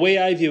the way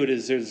I view it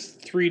is there's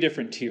 3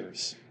 different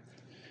tiers.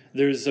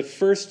 There's the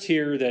first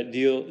tier that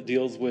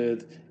deals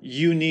with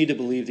you need to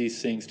believe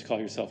these things to call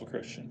yourself a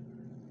Christian,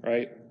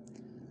 right?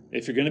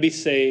 If you're going to be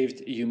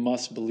saved, you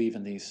must believe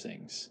in these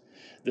things.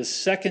 The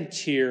second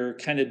tier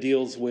kind of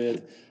deals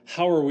with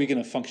how are we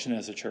going to function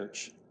as a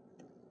church?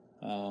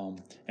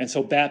 And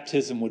so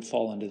baptism would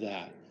fall into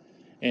that.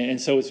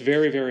 And so it's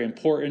very, very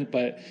important,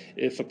 but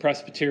if a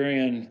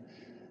Presbyterian,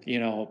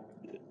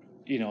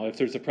 if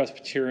there's a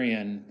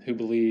Presbyterian who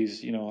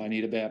believes, I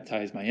need to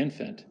baptize my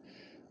infant,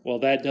 well,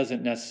 that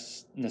doesn't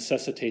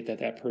necessitate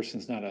that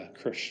person's not a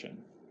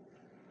Christian.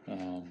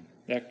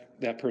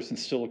 That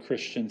person's still a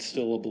Christian,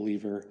 still a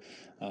believer.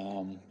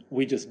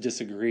 We just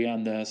disagree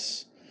on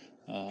this.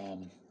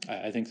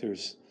 I think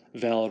there's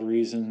valid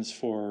reasons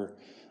for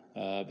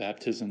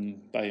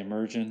baptism by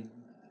immersion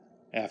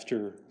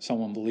after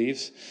someone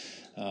believes.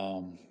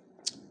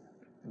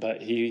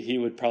 But he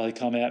would probably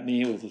come at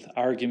me with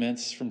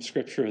arguments from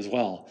Scripture as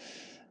well.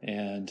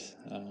 And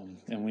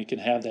we can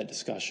have that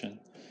discussion.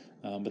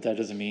 But that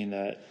doesn't mean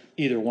that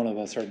either one of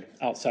us are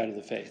outside of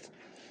the faith.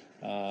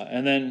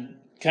 And then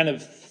kind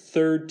of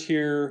third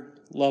tier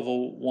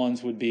level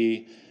ones would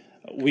be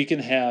we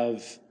can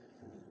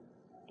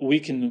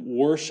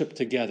worship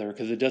together,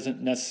 because it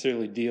doesn't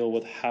necessarily deal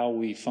with how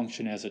we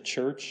function as a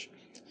church.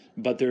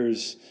 But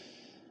there's,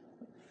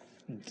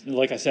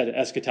 like I said,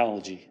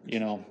 eschatology,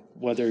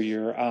 whether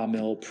you're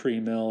a-mill,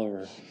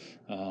 pre-mill,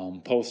 or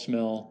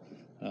post-mill.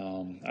 I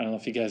don't know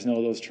if you guys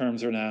know those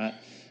terms or not.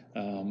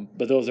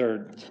 But those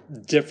are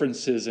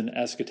differences in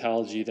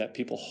eschatology that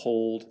people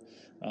hold.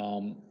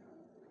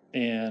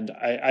 And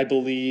I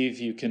believe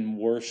you can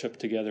worship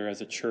together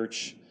as a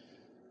church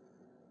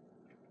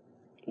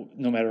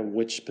no matter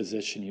which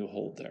position you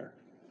hold there.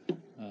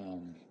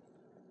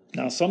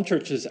 Now, some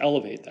churches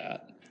elevate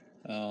that.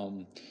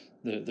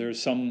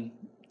 There's some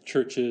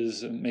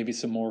churches, maybe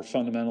some more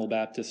fundamental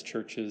Baptist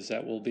churches,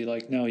 that will be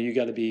like, no, you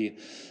got to be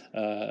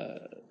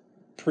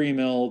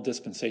pre-mill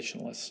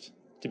dispensationalist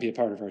to be a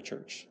part of our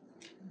church.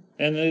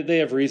 And they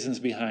have reasons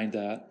behind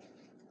that.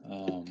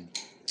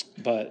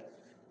 But,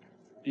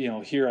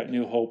 here at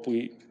New Hope,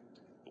 we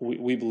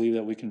believe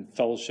that we can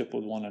fellowship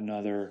with one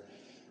another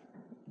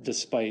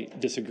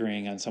despite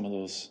disagreeing on some of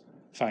those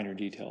finer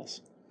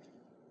details.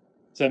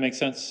 Does that make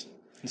sense?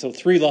 And so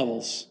 3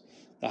 levels.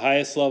 The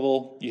highest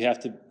level, you have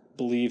to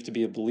believe to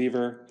be a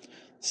believer.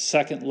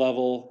 Second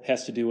level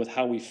has to do with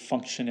how we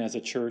function as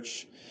a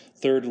church.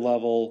 Third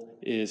level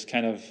is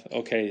kind of,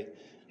 okay,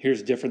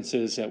 here's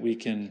differences that we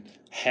can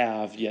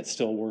have yet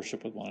still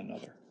worship with one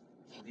another.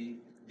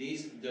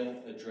 These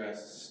don't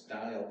address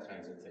style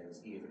kinds of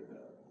things either,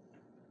 though.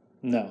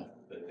 No.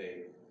 But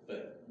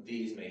but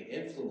these may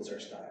influence our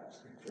style,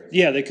 for example.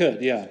 Yeah, they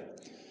could, yeah.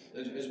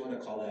 I just want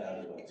to call that out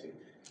as well too.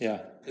 Yeah.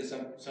 Because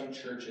some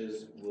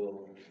churches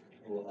will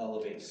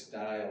elevate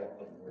style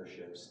of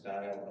worship,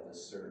 style of a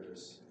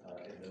service,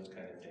 and those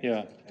kind of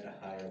things at a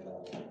higher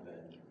level than.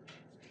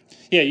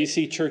 Yeah, you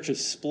see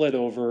churches split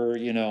over,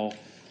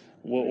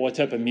 what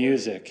type of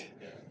music,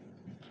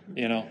 and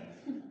They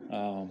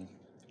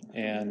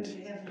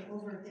have an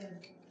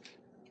overhead,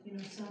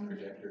 some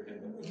Projector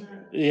will not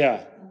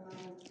yeah,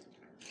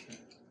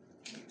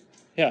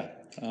 allow.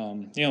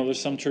 there's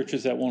some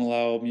churches that won't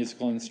allow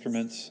musical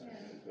instruments.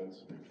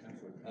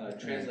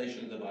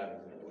 Translation of the Bible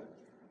is another one.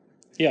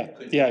 Yeah,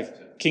 Could yeah, be to-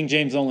 King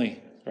James only,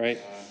 right?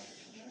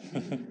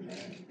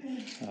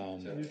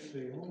 If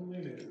they only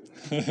knew.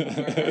 Our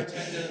intent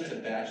isn't to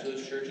bash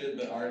those churches,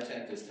 but our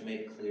intent is to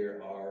make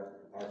clear our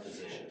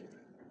position.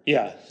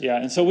 Yeah,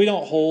 and so we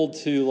don't hold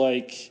to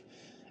like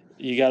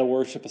you got to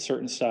worship a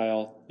certain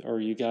style,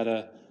 or you got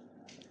to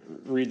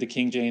read the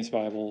King James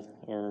Bible,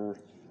 or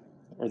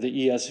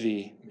the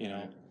ESV.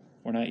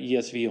 We're not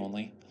ESV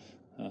only.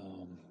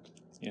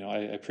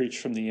 I preach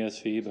from the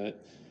ESV, but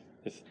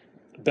if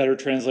a better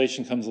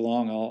translation comes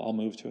along, I'll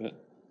move to it.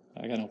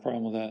 I got no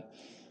problem with that.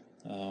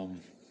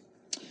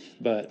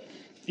 But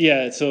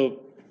yeah,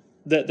 so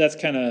that's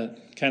kind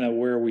of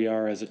where we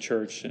are as a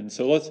church, and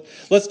so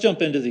let's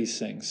jump into these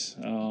things.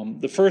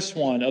 The first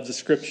one of the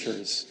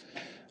scriptures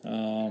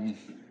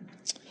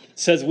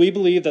says, "We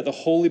believe that the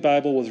Holy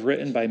Bible was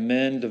written by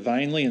men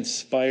divinely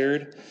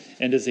inspired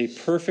and is a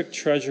perfect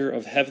treasure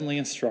of heavenly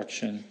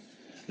instruction,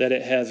 that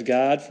it has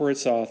God for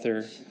its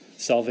author,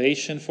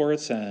 salvation for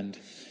its end,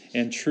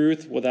 and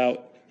truth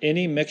without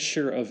any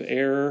mixture of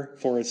error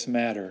for its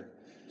matter,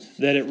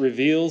 that it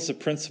reveals the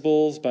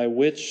principles by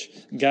which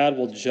God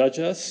will judge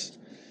us,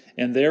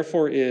 and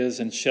therefore is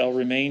and shall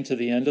remain to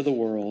the end of the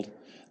world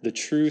the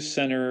true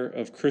center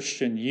of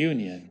Christian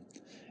union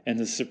and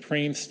the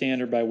supreme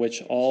standard by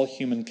which all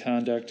human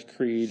conduct,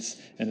 creeds,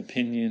 and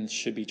opinions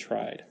should be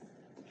tried."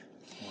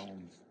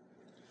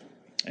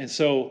 And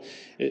so,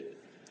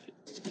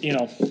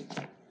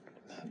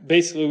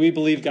 basically we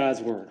believe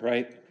God's word,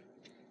 right?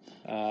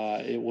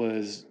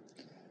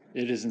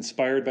 It is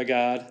inspired by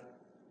God.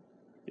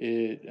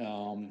 He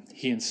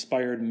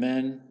inspired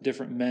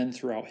different men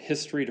throughout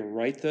history to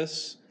write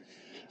this.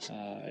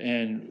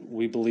 And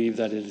we believe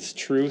that it is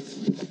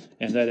truth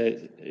and that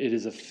it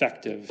is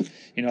effective.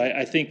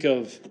 I think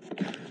of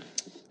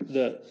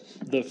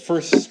the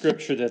first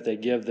scripture that they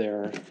give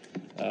there,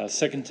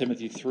 2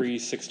 Timothy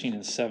 3:16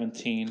 and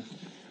 17,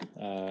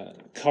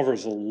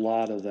 covers a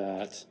lot of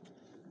that.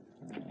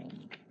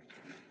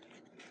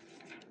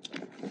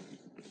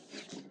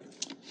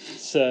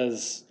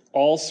 Says,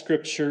 "All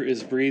scripture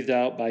is breathed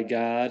out by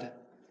God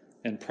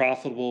and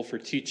profitable for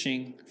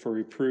teaching, for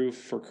reproof,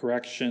 for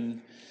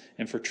correction,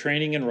 and for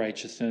training in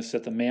righteousness,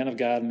 that the man of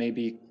God may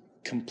be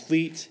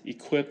complete,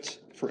 equipped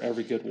for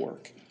every good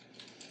work."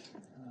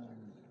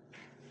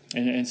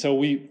 And so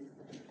we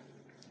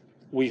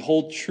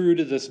hold true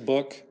to this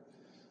book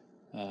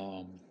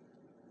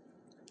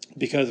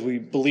because we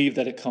believe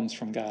that it comes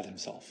from God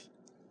himself.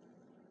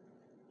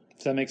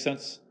 Does that make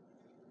sense?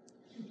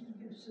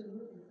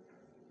 Absolutely.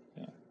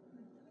 Yeah.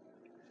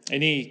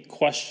 Any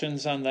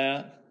questions on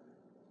that?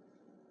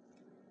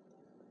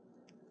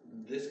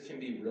 This can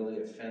be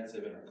really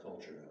offensive in our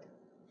culture, though.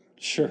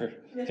 Sure.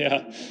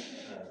 Yeah.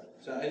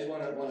 So I just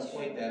want to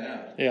point that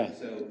out. Yeah.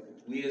 So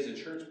we as a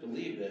church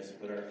believe this,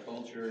 but our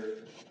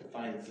culture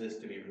finds this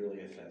to be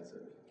really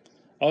offensive.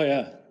 Oh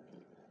yeah.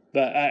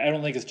 But I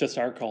don't think it's just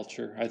our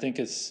culture. I think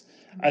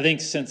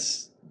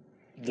since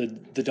the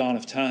dawn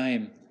of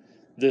time,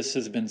 this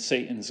has been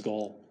Satan's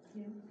goal.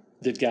 Yeah.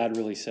 Did God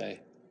really say?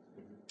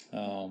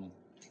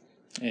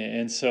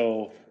 And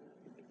so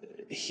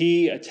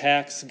he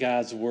attacks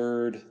God's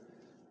word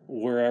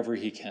wherever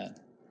he can.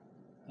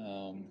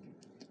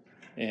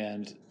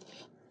 And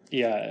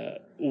yeah,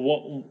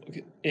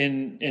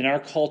 in our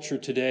culture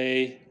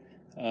today,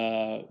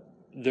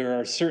 there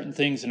are certain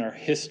things in our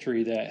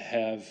history that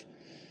have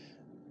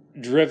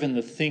driven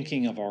the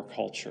thinking of our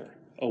culture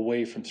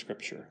away from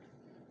Scripture.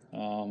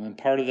 And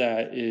part of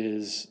that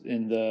is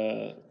in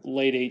the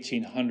late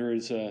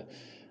 1800s,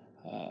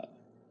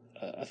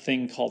 a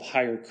thing called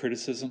higher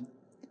criticism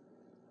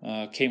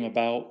came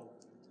about,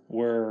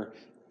 where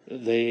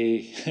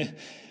they,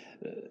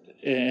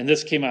 and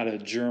this came out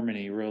of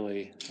Germany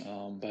really,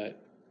 but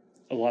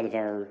a lot of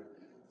our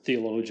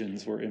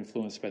theologians were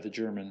influenced by the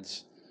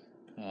Germans,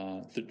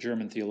 the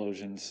German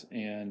theologians,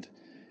 and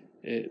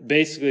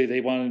basically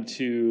they wanted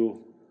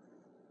to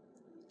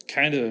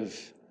kind of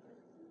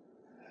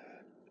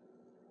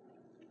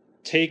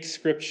take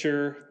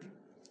Scripture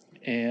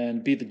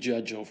and be the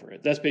judge over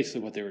it. That's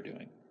basically what they were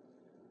doing.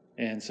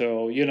 And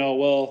so,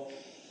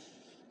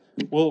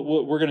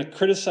 we're going to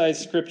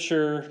criticize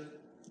Scripture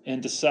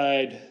and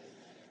decide,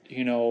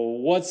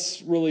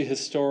 what's really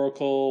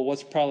historical,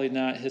 what's probably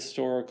not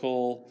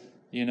historical.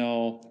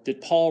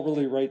 Did Paul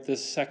really write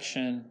this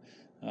section?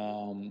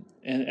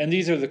 And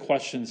these are the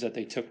questions that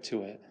they took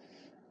to it.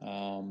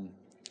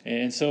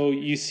 And so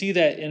you see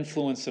that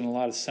influence in a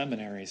lot of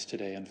seminaries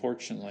today,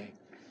 unfortunately,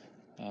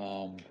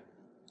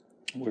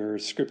 where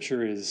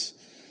Scripture is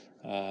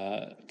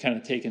kind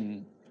of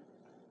taken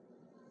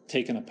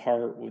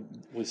apart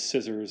with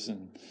scissors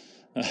and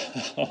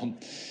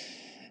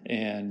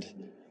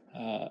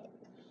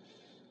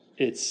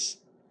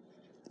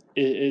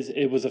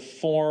it was a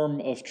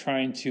form of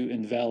trying to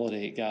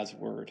invalidate God's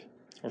word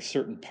or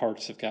certain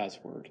parts of God's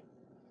word.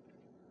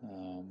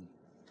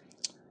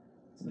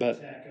 But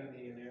attack on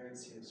the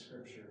inerrancy of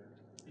Scripture.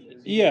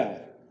 Because yeah,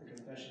 the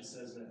confession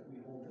says that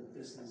we hold that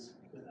this is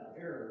without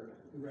error.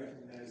 We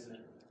recognize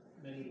that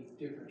many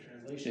different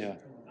translations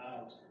have come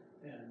about,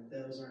 and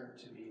those aren't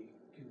to be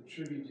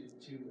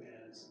contributed to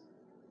as,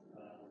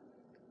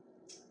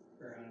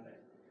 or how do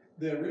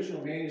they? The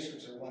original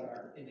manuscripts are what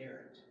are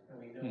inerrant, and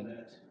we know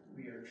that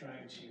we are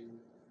trying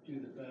to do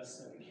the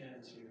best that we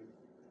can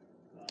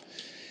to.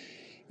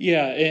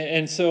 Yeah,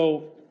 and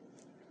so.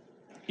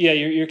 Yeah,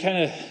 you're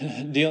kind of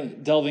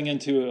delving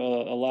into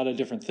a lot of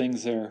different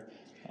things there.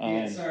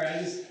 Yeah, sorry,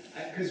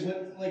 because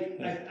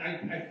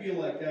I feel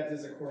like that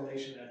is a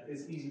correlation that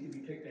is easy to be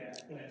picked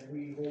at when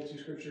we hold to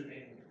Scripture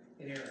being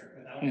inerrant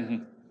without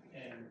error,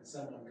 and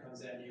someone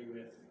comes at you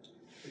with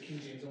the King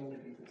James only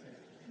people thing.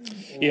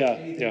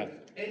 Or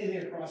anything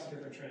across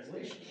different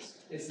translations.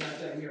 It's not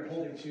that we are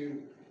holding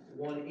to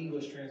one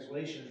English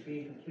translation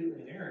being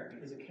completely inerrant,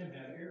 because it can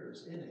have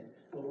errors in it,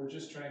 but we're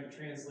just trying to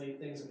translate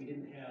things that we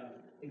didn't have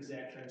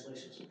exact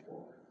translations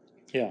for.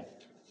 Yeah.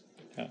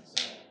 So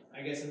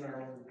I guess in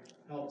our own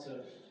help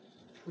to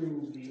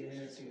prove the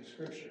inerrancy of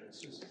Scripture, it's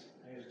just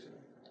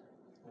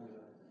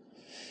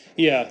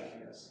Yeah.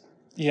 Does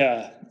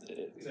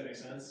that make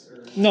sense?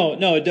 Or?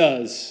 No, it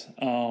does.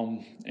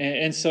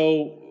 And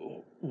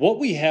so what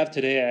we have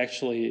today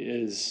actually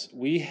is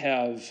we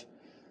have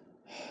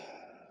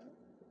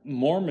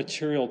more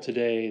material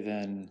today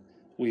than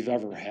we've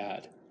ever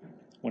had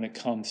when it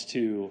comes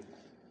to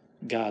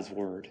God's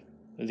Word.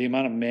 The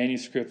amount of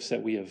manuscripts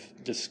that we have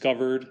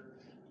discovered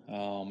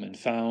and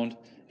found.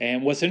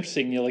 And what's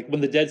interesting, like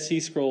when the Dead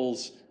Sea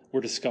Scrolls were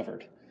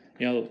discovered,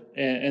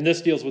 and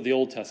this deals with the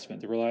Old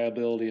Testament, the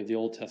reliability of the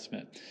Old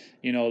Testament.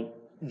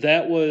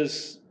 That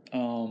was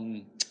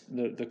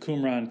the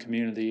Qumran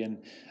community,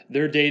 and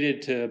they're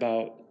dated to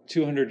about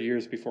 200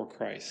 years before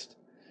Christ.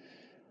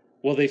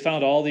 Well, they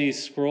found all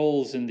these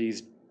scrolls in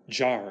these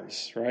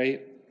jars,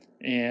 right?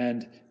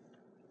 And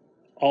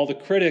all the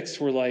critics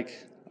were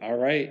like, all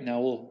right,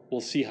 now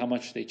we'll see how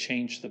much they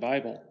changed the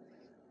Bible.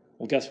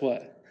 Well, guess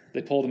what?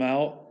 They pulled them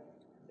out.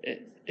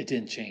 It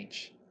didn't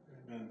change.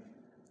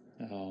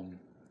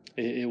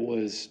 It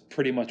was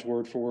pretty much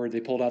word for word. They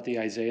pulled out the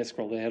Isaiah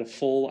scroll. They had a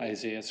full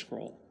Isaiah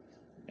scroll,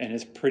 and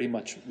it's pretty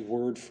much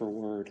word for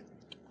word,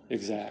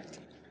 exact.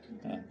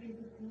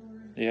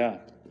 Yeah,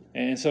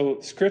 and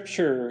so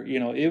Scripture,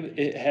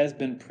 it has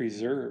been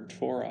preserved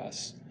for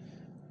us.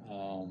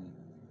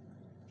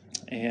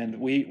 And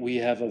we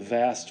have a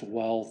vast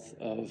wealth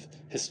of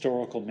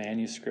historical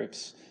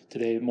manuscripts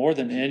today, more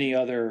than any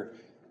other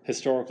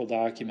historical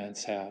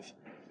documents have.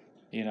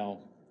 The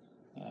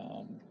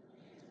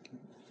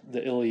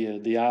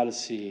Iliad, the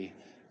Odyssey,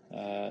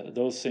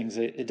 those things,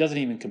 it doesn't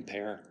even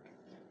compare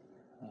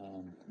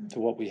to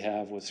what we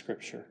have with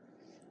Scripture.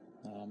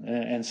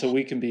 And so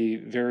we can be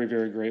very,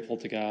 very grateful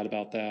to God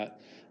about that.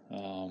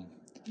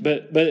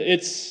 But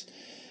it's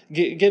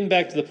getting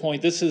back to the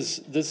point. This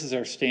is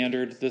our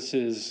standard. This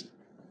is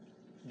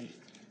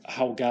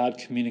how God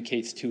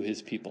communicates to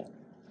His people.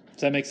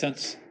 Does that make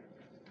sense?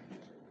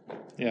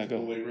 Yeah, go.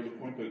 I'll belabor the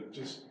point, but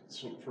just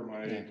so for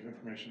my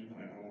information,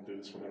 I won't do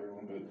this with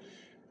everyone, but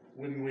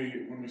when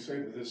we say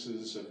that this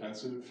is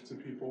offensive to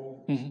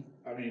people,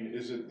 I mean,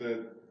 is it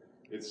that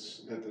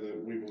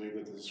we believe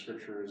that the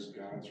Scripture is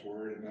God's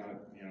word and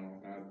not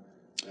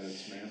that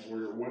it's man's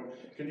word, or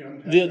what? Can you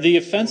unpack the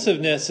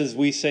offensiveness is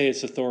we say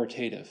it's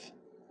authoritative.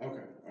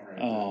 Okay, all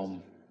right.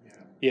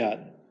 Yeah,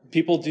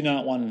 people do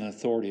not want an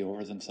authority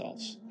over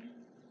themselves.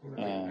 Or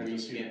you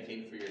can't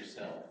think for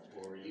yourself,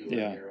 or you are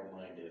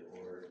narrow-minded,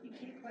 or you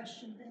can't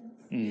question things.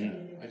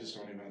 Yeah, I just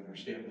don't even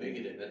understand.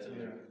 Bigoted. That's a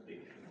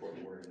big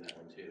important word in that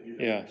one too.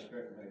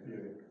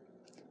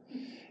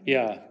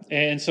 Yeah,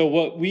 and so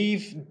what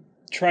we've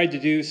tried to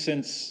do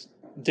since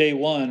day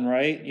one,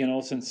 right?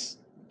 Since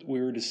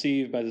we were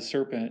deceived by the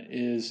serpent,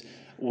 is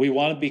we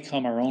want to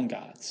become our own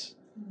gods.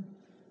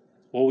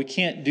 Well, we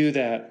can't do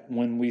that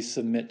when we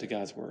submit to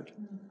God's word.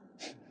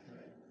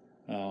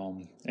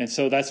 And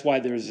so that's why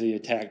there's the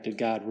attack. Did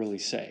God really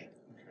say?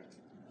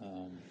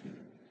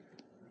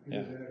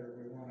 Either that, or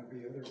we want to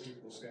be other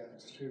people's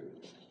gods too.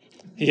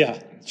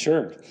 Yeah,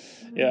 sure.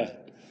 Yeah.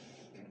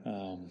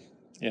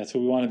 So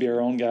we want to be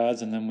our own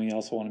gods, and then we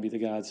also want to be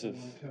the gods of. I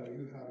want to tell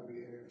you how to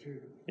behave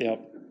too.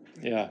 Yep.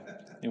 Yeah.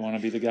 You want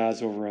to be the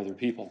gods over other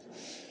people.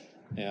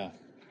 Yeah.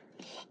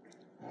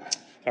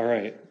 All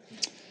right.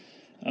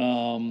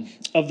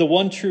 Of the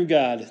one true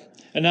God.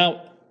 And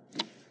now,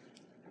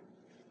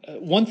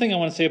 one thing I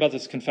want to say about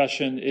this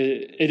confession,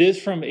 it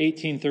is from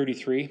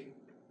 1833.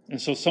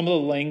 And so some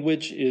of the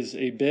language is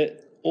a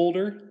bit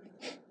older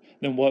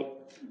than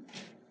what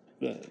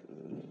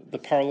the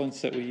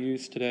parlance that we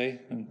use today,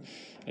 and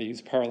I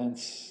use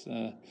parlance.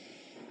 I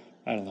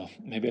don't know.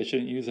 Maybe I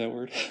shouldn't use that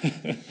word.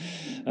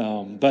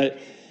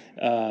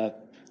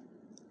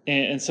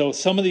 And so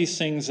some of these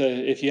things,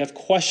 if you have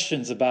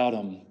questions about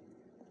them,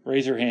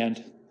 raise your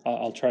hand.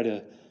 I'll try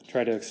to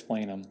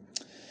explain them.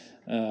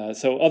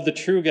 So of the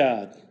true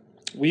God,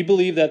 we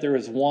believe that there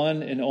is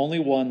one and only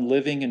one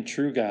living and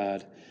true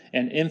God,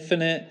 an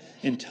infinite,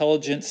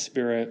 intelligent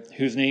spirit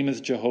whose name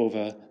is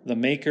Jehovah, the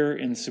maker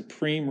and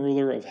supreme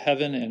ruler of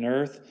heaven and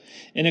earth,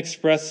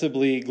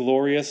 inexpressibly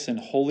glorious in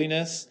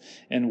holiness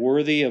and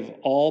worthy of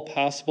all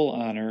possible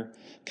honor,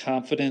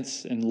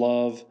 confidence, and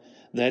love,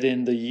 that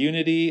in the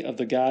unity of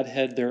the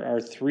Godhead there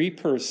are three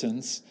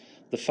persons,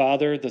 the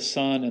Father, the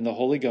Son, and the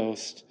Holy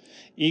Ghost,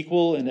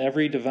 equal in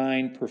every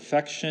divine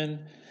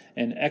perfection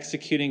and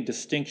executing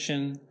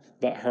distinction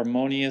but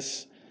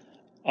harmonious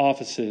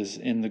offices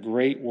in the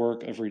great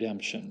work of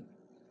redemption.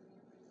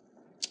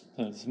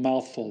 It's a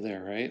mouthful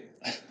there, right?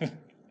 It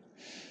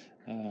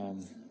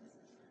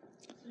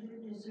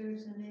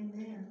deserves an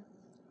amen.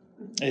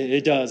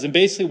 It does. And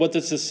basically what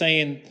this is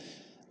saying,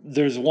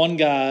 there's one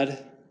God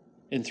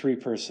in three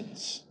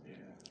persons,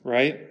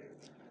 right?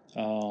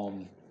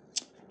 And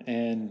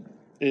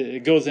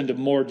it goes into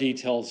more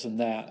details than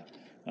that.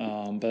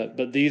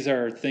 But these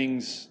are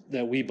things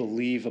that we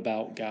believe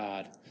about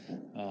God.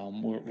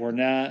 We're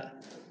not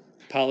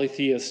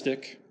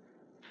polytheistic,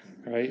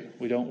 right?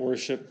 We don't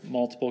worship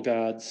multiple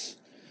gods.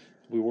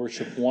 We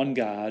worship one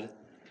God,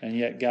 and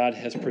yet God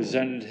has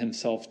presented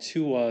himself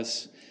to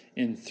us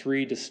in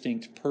three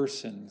distinct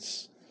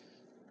persons,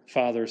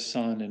 Father,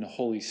 Son, and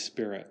Holy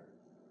Spirit.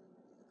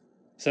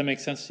 Does that make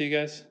sense to you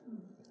guys?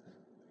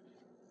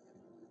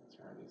 As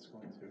far as it's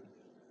going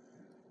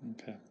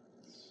to. Okay.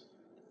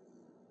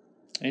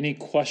 Any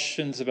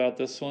questions about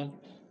this one?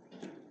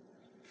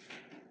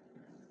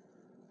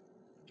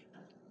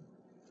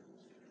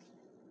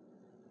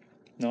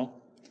 No?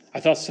 I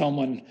thought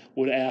someone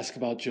would ask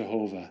about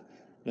Jehovah,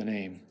 the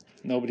name.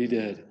 Nobody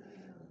did.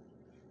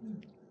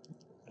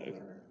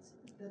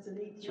 That's an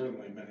 18th,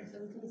 Certainly many.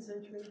 17th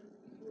century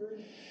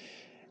word.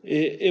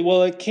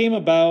 It came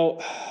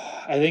about,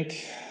 I think,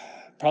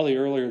 probably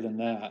earlier than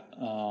that.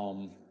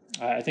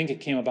 I think it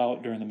came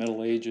about during the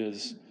Middle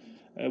Ages.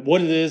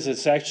 What it is,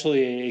 it's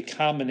actually a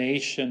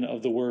combination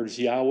of the words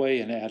Yahweh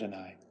and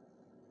Adonai.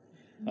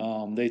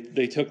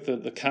 They took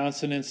the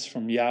consonants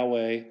from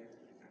Yahweh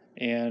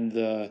and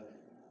the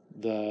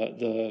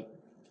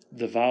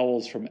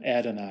vowels from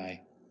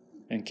Adonai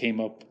and came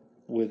up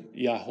with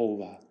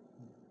Yahovah.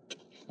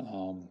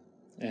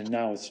 And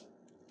now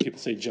people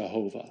say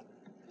Jehovah.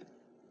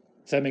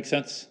 Does that make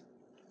sense?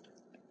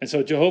 And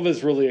so Jehovah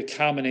is really a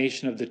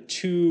combination of the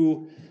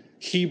two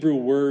Hebrew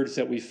words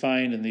that we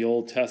find in the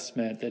Old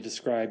Testament that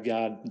describe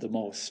God the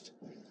most,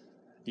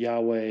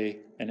 Yahweh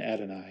and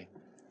Adonai.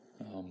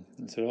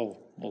 And so,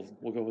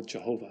 we'll go with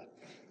Jehovah.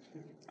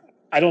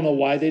 I don't know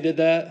why they did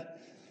that.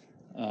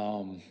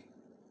 Well,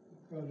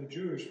 the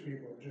Jewish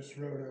people just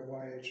wrote a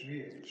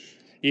YHVH.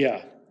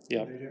 Yeah. They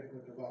didn't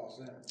put the vowels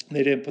in.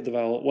 They didn't put the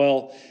vowel.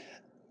 Well,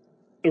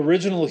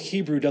 original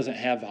Hebrew doesn't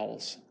have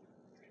vowels.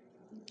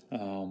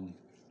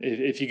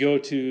 If you go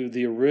to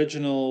the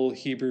original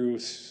Hebrew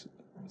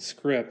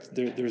script,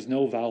 there's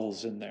no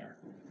vowels in there.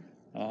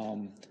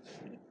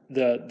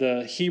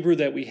 The Hebrew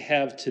that we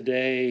have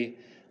today,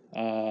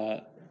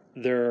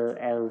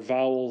 there are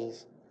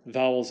vowels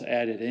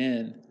added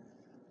in.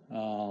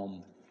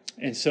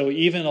 And so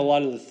even a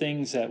lot of the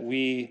things that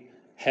we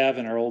have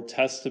in our Old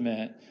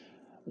Testament,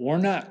 we're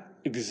not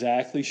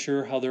exactly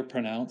sure how they're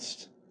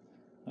pronounced,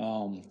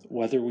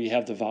 whether we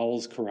have the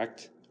vowels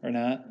correct or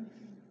not.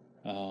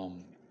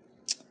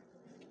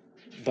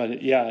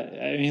 But yeah,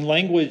 I mean,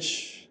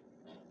 language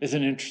is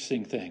an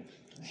interesting thing,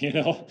 you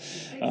know.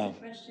 The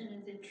question,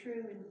 is it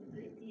true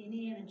in the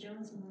Indiana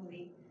Jones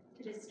movie,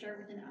 did it start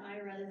with an I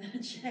rather than a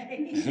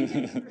J?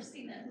 I've never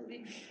seen that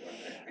movie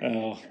before.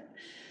 Oh.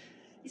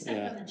 He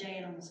stepped on the J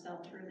and almost fell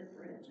through the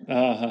bridge.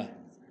 Uh-huh.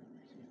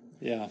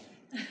 Yeah.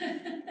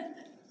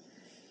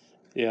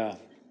 Yeah.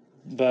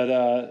 But,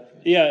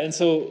 and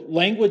so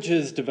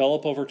languages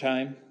develop over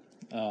time.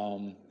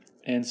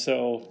 And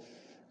so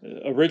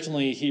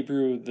originally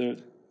Hebrew,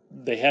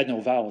 they had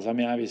no vowels. I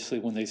mean, obviously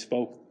when they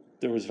spoke,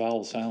 there was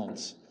vowel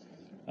sounds.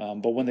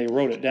 But when they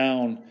wrote it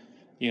down,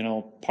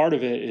 part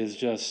of it is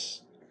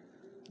just,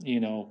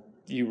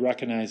 you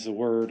recognize the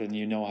word and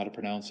you know how to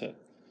pronounce it.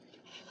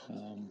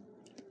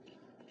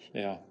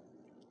 Yeah.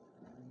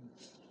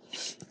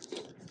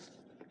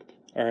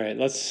 All right,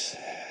 let's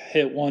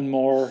hit one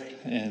more,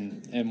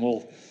 and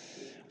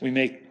we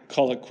may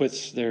call it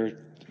quits there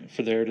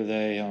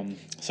today.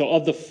 So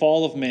of the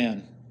fall of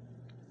man,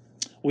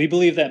 we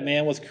believe that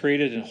man was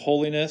created in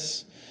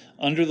holiness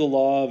under the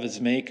law of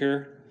his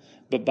maker,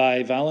 but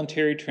by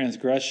voluntary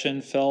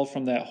transgression fell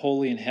from that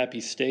holy and happy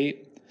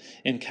state,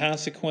 in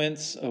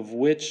consequence of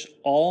which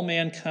all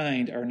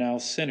mankind are now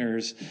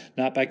sinners,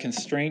 not by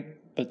constraint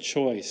but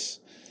choice,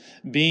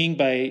 being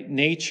by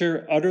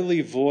nature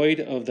utterly void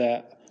of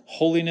that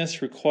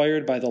holiness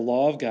required by the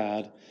law of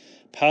God,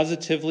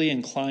 positively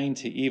inclined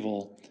to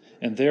evil,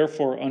 and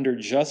therefore under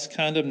just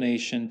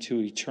condemnation to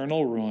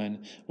eternal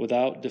ruin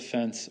without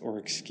defense or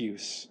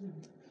excuse.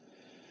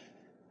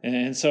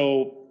 And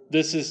so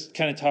this is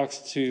kind of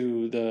talks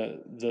to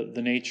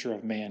the nature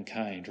of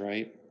mankind,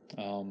 right?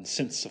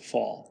 Since the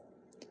fall,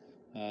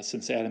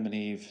 since Adam and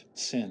Eve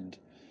sinned.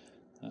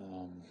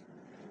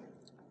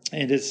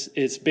 And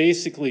it's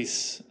basically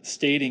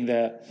stating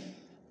that,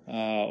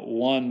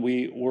 one,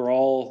 we're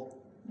all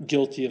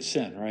guilty of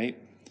sin, right?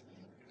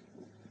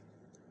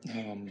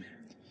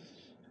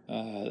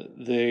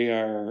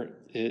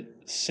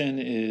 Sin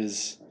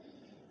is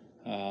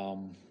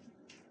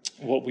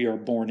what we are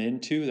born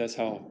into. That's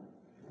how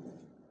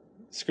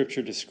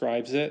Scripture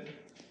describes it,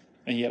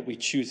 and yet we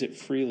choose it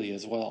freely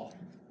as well.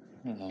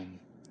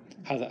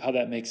 How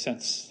that makes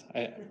sense,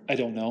 I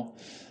don't know.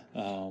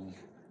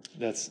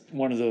 That's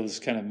one of those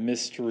kind of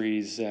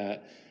mysteries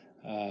that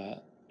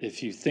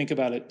if you think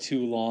about it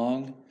too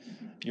long,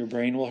 your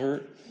brain will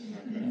hurt.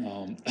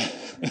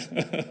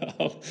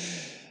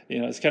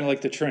 It's kind of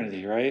like the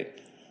Trinity, right?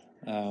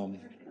 Perfect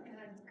God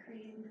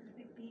creating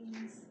perfect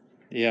beings.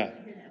 Yeah.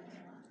 I hear that one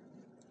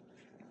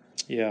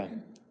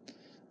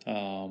a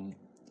lot. Yeah.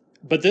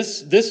 But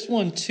this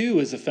one too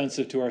is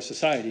offensive to our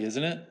society,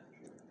 isn't it?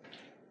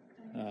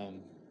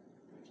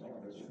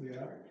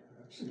 Yeah,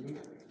 absolutely.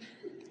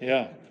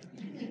 Yeah.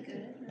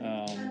 Good.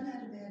 I'm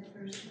not a bad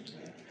person.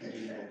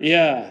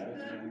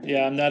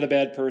 Yeah, I'm not a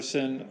bad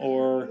person.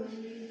 Or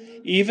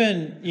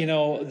even,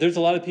 there's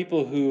a lot of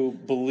people who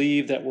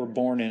believe that we're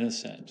born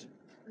innocent.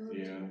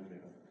 Yeah.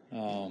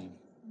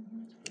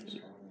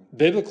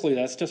 Biblically,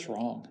 that's just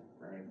wrong.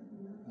 Right.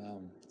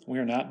 We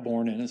are not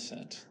born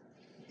innocent.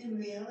 In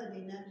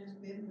reality, not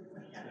just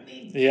biblically. I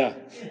mean, Yeah.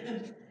 yeah.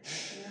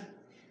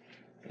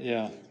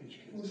 Yeah.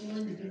 We're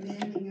going to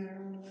demanding our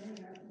own way,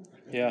 aren't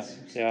we?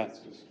 Yeah.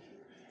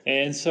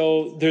 And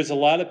so there's a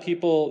lot of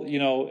people,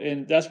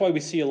 and that's why we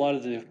see a lot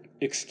of the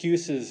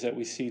excuses that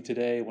we see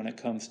today when it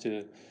comes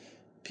to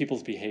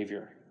people's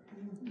behavior.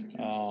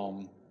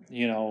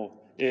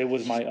 It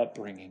was my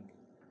upbringing,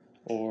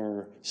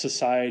 or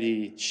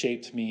society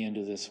shaped me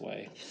into this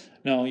way.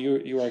 No,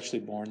 you were actually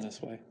born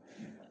this way.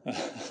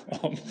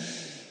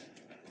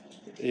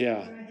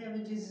 Yeah. Or I have a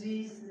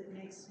disease that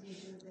makes me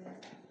do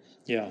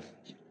that.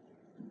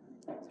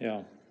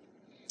 Yeah.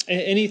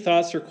 Any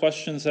thoughts or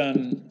questions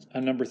on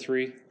number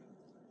 3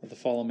 of the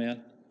fall of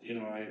man?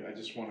 I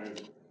just want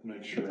to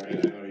make sure, I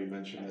know you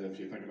mentioned that if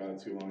you think about it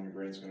too long, your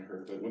brain's going to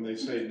hurt, but when they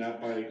say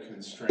not by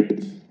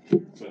constraint,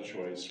 but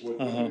choice, what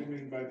do you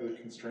mean by the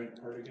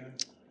constraint part again?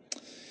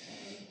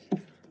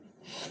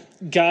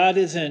 God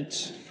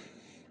isn't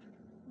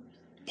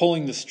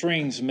pulling the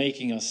strings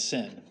making us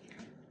sin,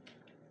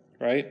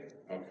 right?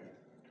 Okay.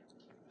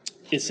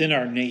 It's in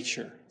our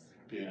nature.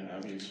 Yeah,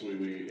 obviously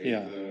we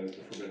ate the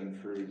forbidden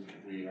fruit,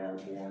 we are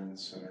born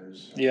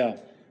sinners. Yeah.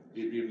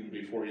 Even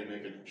before you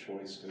make a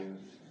choice to,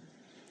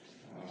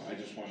 I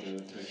just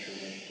wanted to make sure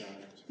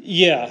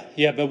that.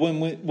 Yeah, but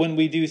when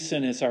we do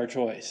sin, it's our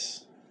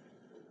choice.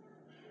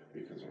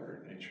 Because of our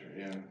nature,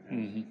 yeah.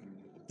 Mm-hmm.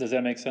 Does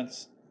that make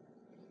sense?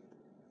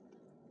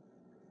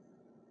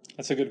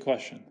 That's a good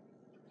question.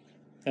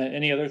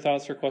 Any other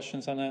thoughts or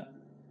questions on that?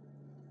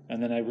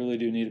 And then I really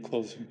do need to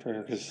close in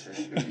prayer because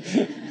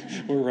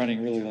we're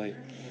running really late.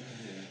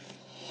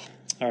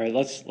 All right,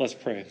 let's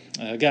pray.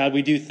 God,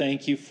 we do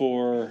thank you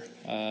for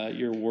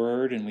your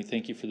word, and we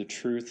thank you for the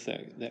truth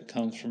that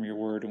comes from your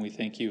word, and we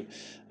thank you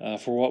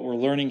for what we're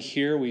learning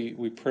here.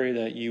 We pray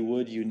that you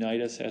would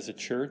unite us as a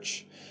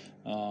church,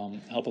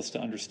 help us to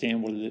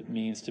understand what it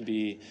means to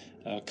be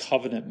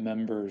covenant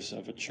members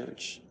of a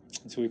church.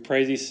 And so we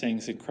pray these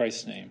things in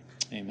Christ's name.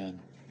 Amen.